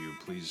 thank you.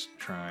 Please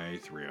try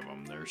 3 of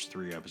them. There's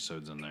 3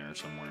 episodes in there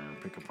somewhere.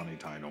 Pick a funny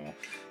title,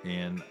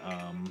 and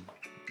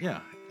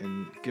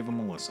and give them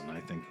a listen. I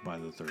think by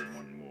the 3rd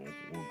one,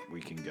 we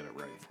can get it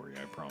right for you.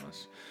 I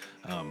promise.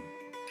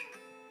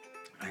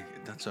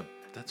 That's a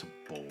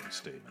bold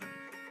statement.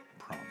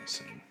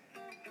 Promising.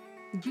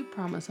 You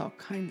promise all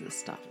kinds of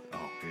stuff.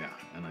 Oh yeah,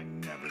 and I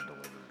never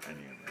deliver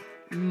any of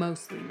it.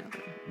 Mostly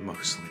never.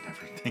 Mostly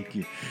never. Thank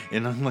you.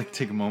 And I'd like to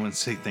take a moment and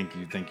say thank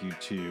you. Thank you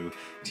to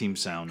Team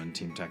Sound and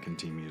Team Tech and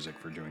Team Music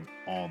for doing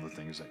all the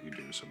things that you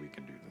do so we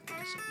can do the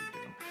things that we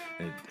do.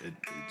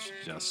 It's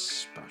just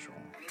special.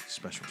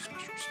 Special.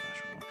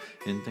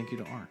 And thank you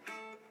to R.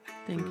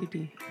 Thank you,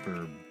 D. For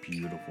a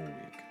beautiful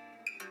week.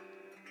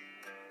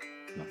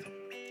 Nothing.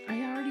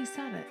 I already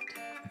said it.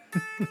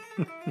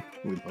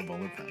 We love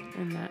all our friends.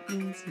 And that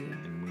means you.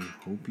 And we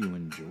hope you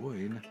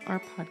enjoyed our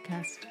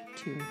podcast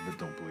too. But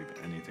don't believe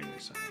anything we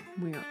say.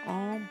 We are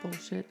all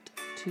bullshit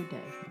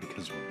today.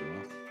 Because we'll do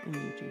it. And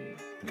you do.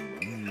 We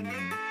love you. Good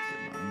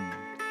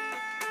night.